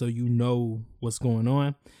with it so you know what's going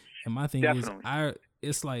on. And my thing is,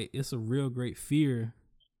 it's like, it's a real great fear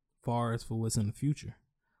far as for what's in the future.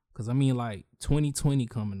 Because, I mean, like, 2020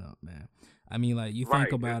 coming up, man. I mean, like, you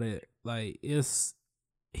think about it, like, it's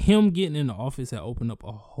him getting in the office had opened up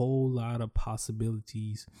a whole lot of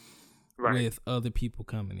possibilities with other people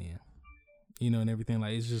coming in, you know, and everything.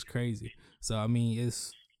 Like, it's just crazy. So, I mean,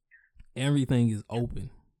 everything is open.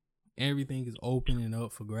 Everything is open and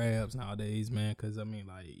up for grabs nowadays, man. Because, I mean,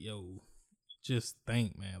 like, yo, just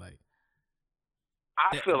think, man, like,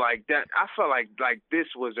 I feel like this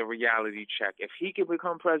was a reality check. If he can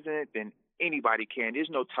become president, then anybody can. There's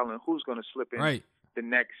no telling who's going to slip in the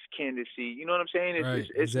next candidacy. You know what I'm saying?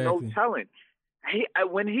 It's no telling.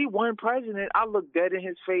 When he won president, I looked dead in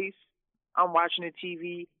his face. I'm watching the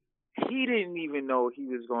TV. He didn't even know he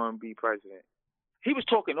was going to be president. He was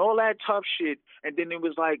talking all that tough shit, and then it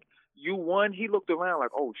was like, you won? He looked around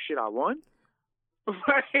like, oh, shit, I won?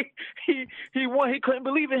 Right? He won. He couldn't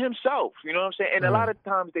believe it himself. You know what I'm saying? And a lot of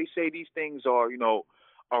times they say these things are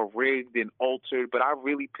rigged and altered, but I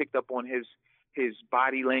really picked up on his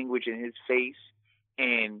body language and his face,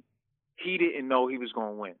 and he didn't know he was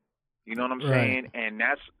going to win. You know what I'm saying? And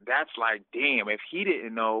that's like, damn, if he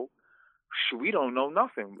didn't know, we don't know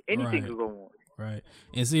nothing. Anything could go on. Right.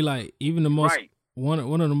 And see, like, even the most one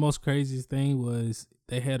of the most craziest thing was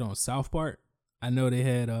they had on South Park. I know they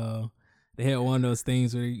had one of those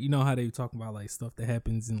things where, you know how they talk about like stuff that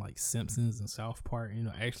happens in like Simpsons and South Park, you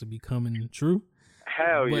know, actually becoming true.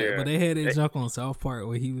 But they had that junk on South Park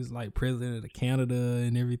where he was like president of Canada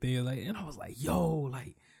and everything, like, and I was like, yo,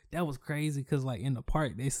 like, that was crazy because like in the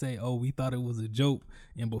park they say, oh, we thought it was a joke,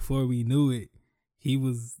 and before we knew it, he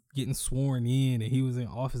was getting sworn in and he was in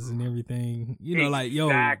office and everything. You know, like, yo,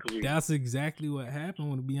 that's exactly what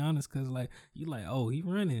happened, to be honest, because like, you like, oh, he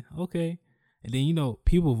running, okay. And then, you know,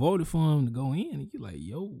 people voted for him to go in, and you're like,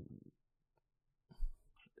 yo.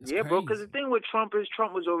 Yeah, crazy. Bro, because the thing with Trump is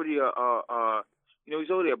Trump was already he's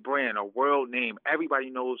already a brand, a world name.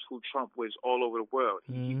 Everybody knows who Trump was all over the world.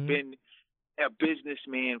 He's been a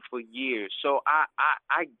businessman for years. So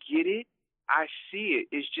I get it. I see it.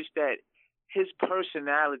 It's just that his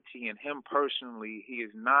personality and him personally, he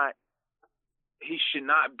should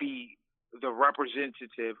not be the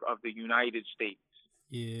representative of the United States.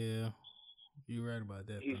 Yeah. You're right about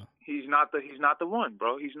that. He's not the one,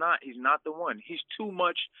 bro. He's not the one. He's too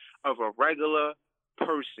much of a regular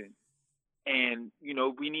person, and you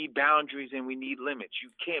know we need boundaries and we need limits. You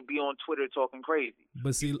can't be on Twitter talking crazy.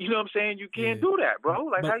 But see, you know what I'm saying? You can't do that, bro.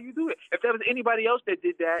 Like, how you do it? If there was anybody else that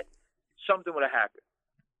did that, something would have happened.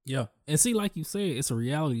 Yeah, and see, like you said, it's a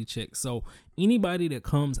reality check. So anybody that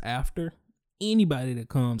comes after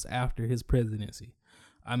his presidency,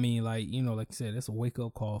 I mean, like, you know, like you said, that's a wake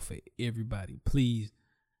up call for everybody. Please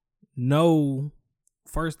know,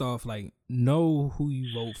 first off, like, know who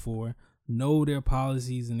you vote for, know their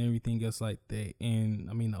policies and everything else like that. And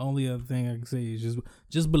I mean, the only other thing I can say is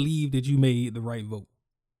just believe that you made the right vote.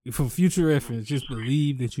 For future reference, just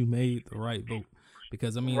believe that you made the right vote.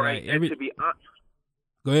 Because I mean, like,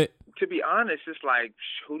 go ahead. To be honest, it's like,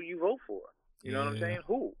 who do you vote for? You know what I'm saying?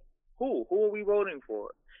 Who are we voting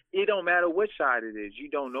for? It don't matter which side it is. You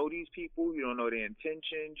don't know these people. You don't know their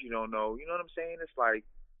intentions. You don't know. You know what I'm saying? It's like,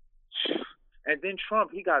 and then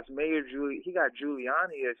Trump, he got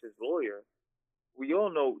Giuliani as his lawyer. We all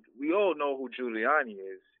know who Giuliani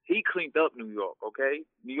is. He cleaned up New York. Okay,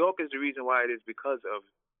 New York is the reason why it is because of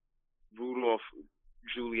Rudolph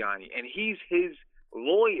Giuliani, and he's his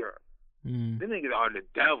lawyer. Them niggas are the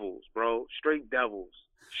devils, bro. Straight devils,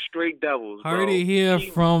 bro. Heard it here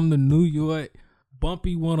from the New York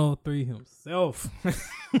Bumpy 103 himself.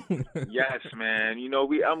 Yes, man. You know,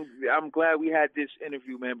 I'm glad we had this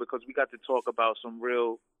interview, man, because we got to talk about some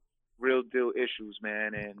real deal issues,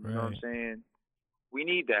 man. And you know what I'm saying? We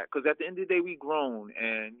need that, because at the end of the day, we grown,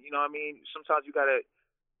 and you know what I mean? Sometimes you gotta.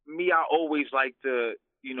 I always like to,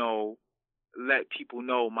 you know, let people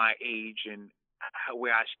know my age and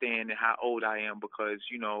where I stand and how old I am, because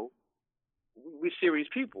you know we're serious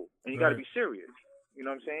people, and you got to be serious. You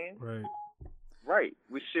know what I'm saying? Right. Right.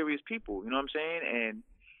 We're serious people. You know what I'm saying? And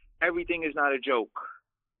everything is not a joke.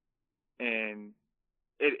 And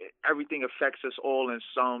everything affects us all in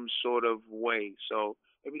some sort of way. So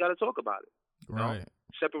we got to talk about it. Right. Know?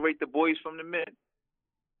 Separate the boys from the men.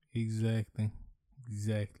 Exactly.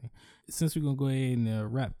 Since we're going to go ahead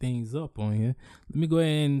and wrap things up on here, let me go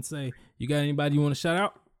ahead and say, you got anybody you want to shout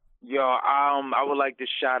out? Yo, I would like to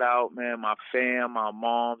shout out, man, my fam, my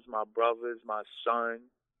moms, my brothers, my son,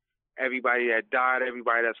 everybody that died,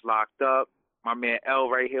 everybody that's locked up. My man L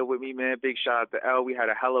right here with me, man. Big shout out to L. We had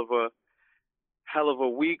a hell of a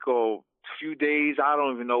week or few days. I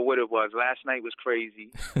don't even know what it was. Last night was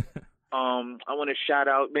crazy. I want to shout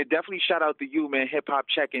out, man, definitely shout out to you, man, Hip Hop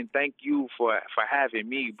Check-In. Thank you for having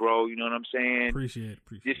me, bro. You know what I'm saying? Appreciate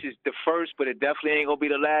it. This is the first, but it definitely ain't going to be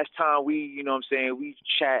the last time we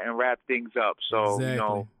chat and wrap things up. So, exactly. You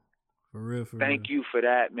know, for real. Thank you for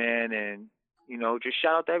that, man. And, you know, just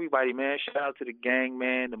shout out to everybody, man. Shout out to the gang,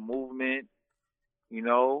 man, the movement, you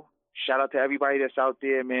know. Shout out to everybody that's out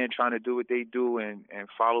there, man, trying to do what they do and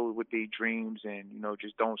follow with their dreams and, you know,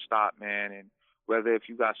 just don't stop, man. And whether if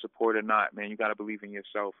you got support or not, man, you got to believe in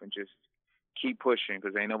yourself and just keep pushing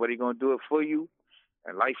because ain't nobody going to do it for you.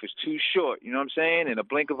 And life is too short, you know what I'm saying? In a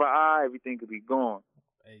blink of an eye, everything could be gone.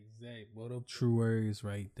 Exactly. What up, true words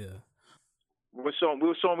right there. What song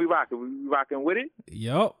we rocking? We rocking With It?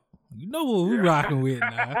 Yup. You know what we rocking with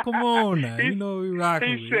now. Come on now. You know what we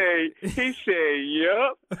rocking with. He said,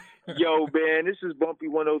 yup. Yo, man, this is Bumpy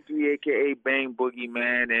 103, a.k.a. Bang Boogie,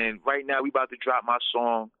 man. And right now we about to drop my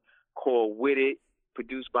song called Wit It,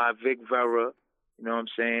 produced by Vic Vera. You know what I'm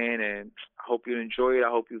saying? And I hope you enjoy it. I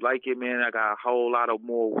hope you like it, man. I got a whole lot of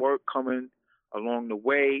more work coming along the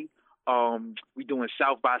way. We doing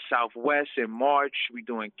South by Southwest in March. We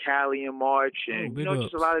doing Cali in March. And,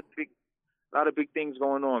 just a lot of big things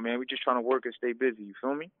going on, man. We just trying to work and stay busy. You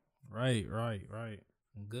feel me? Right.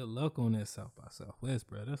 Good luck on that South by Southwest,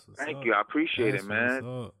 bro. That's what's up. Thank you. I appreciate it, man.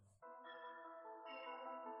 What's up.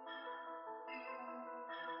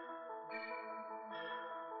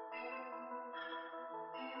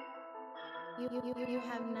 You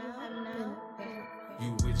have now.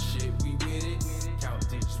 You with shit, we with it. Count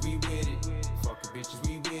digits, we with it. Fucking bitches,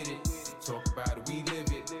 we with it. Talk about it, we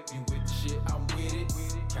live it. You with the shit, I'm with it.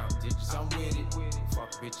 Count digits, I'm with it.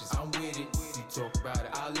 Fuck bitches, I'm with it. You talk about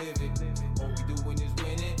it, I live it. All we doing is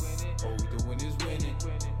winning. All we doing is winning.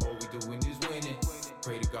 All we doing is winning.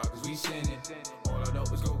 Pray to God cause we sinning. All I know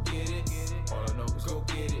is go get it. All I know is go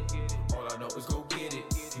get it. All I know is go get it.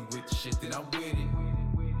 You with the shit, then I'm with it.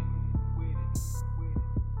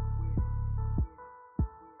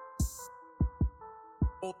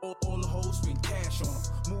 All the hoes spend cash on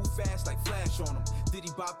them. Move fast like flash on them. Diddy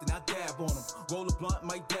bop, then I dab on them. Roll a blunt,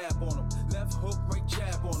 might dab on them. Left hook, right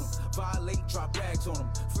jab on them. Violate, drop bags on them.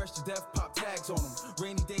 Fresh to death, pop tags on them.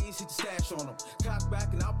 Rainy days, hit the stash on them. Cock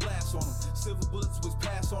back and I blast on them. Silver bullets was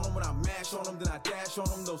pass on them. When I mash on them, then I dash on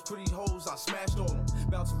them. Those pretty hoes, I smashed on them.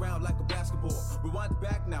 Bounce around like a basketball. Rewind it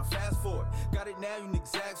back, now fast forward. Got it now, you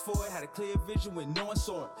niggas ask for it. Had a clear vision when no one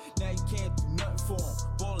saw it. Now you can't do nothing for them.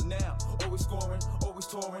 Ballin' now, always scoring, always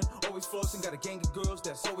touring, always flossing. Got a gang of girls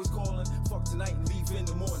that's always calling. Fuck tonight and leave in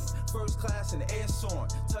the morning. First class in the air soaring.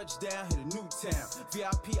 Touchdown, hit a new town.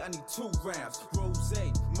 VIP, I need 2 grams. Rose,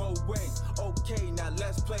 Moe. Okay, now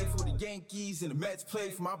let's play for the Yankees and the Mets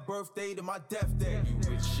play for my birthday to my death day. You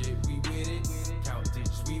with shit, we with it. Count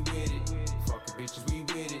digits, we with it. Fucking bitches, we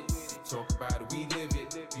with it. Talk about it, we live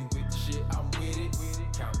it. You with the shit, I'm with it.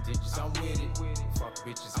 Count digits, I'm with it. Fuck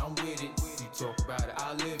bitches, I'm with it. You talk about it,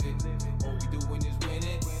 I live it. All we doing is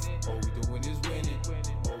winning. All we doing is winning.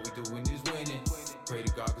 All we doing is winning. Pray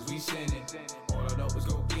to God cause we sinning. All I know is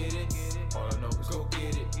go get it. All I know is go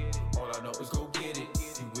get it. All I know is go get it.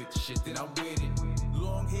 You with the shit, then I'm with it.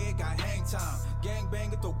 Long hair, got hang time. Gang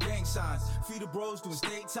banging, throw gang signs. Feed the bros doing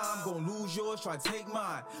state time. Gon' lose yours, try to take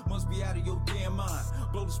mine. Must be out of your damn mind.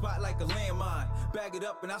 Blow the spot like a landmine. Bag it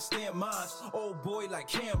up and I stand mines. Old boy like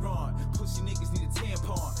Cameron. Pussy niggas need a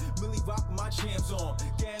tampon. Millie rock with my champs on.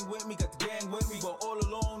 Gang with me, got the gang with me. But all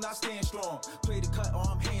alone, I stand strong. Play the cut,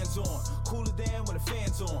 I'm hands on. Cooler than when the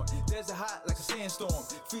fans on. Desert hot like a sandstorm.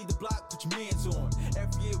 Feed the block, put your mans on.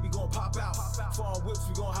 Every year we gon' pop out. Foreign whips,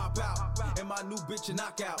 we gon' hop out. And my new bitch a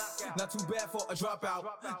knockout. Not too bad for a dropout.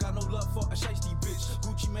 Got no love for a shiesty bitch.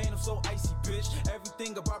 Gucci man, I'm so icy, bitch.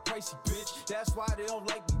 Everything about pricey, bitch. That's why they don't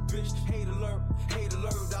like me, bitch. Hate alert, hate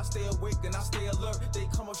alert. I stay awake and I stay alert. They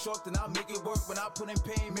come up short, then I make it work. When I put in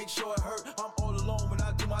pain, make sure it hurt. I'm all alone when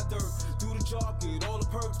I do my dirt. Do the job, get all the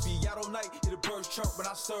perks. Be out all night, hit a birds chirp. When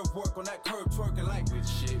I serve work on that curb, twerking like with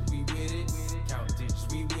shit, we with it. Count digits,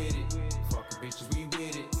 we with it. Fucking bitches, we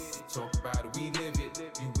with it. Talk about it, we live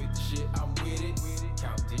it. You with the shit, I'm with it.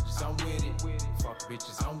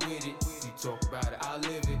 bitches, I'm with it. You talk about it, I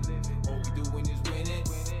live it. All we doing is winning.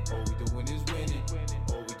 All we doing is winning.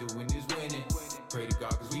 All we doing is winning. Pray to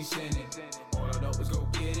God cause we sinning. All I know is go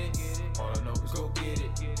get it. All I know is go get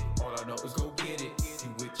it. All I know is go get it.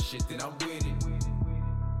 You with the shit, then I'm with it.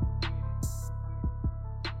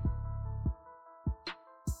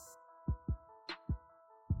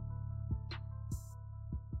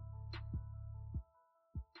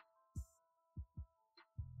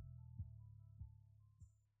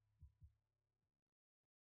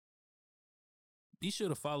 Be sure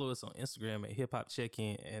to follow us on Instagram at Hip Hop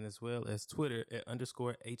Check-In and as well as Twitter at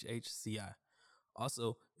 _HHCI.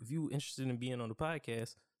 Also, if you're interested in being on the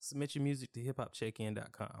podcast, submit your music to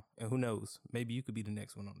hiphopcheckin.com. And who knows, maybe you could be the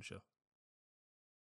next one on the show.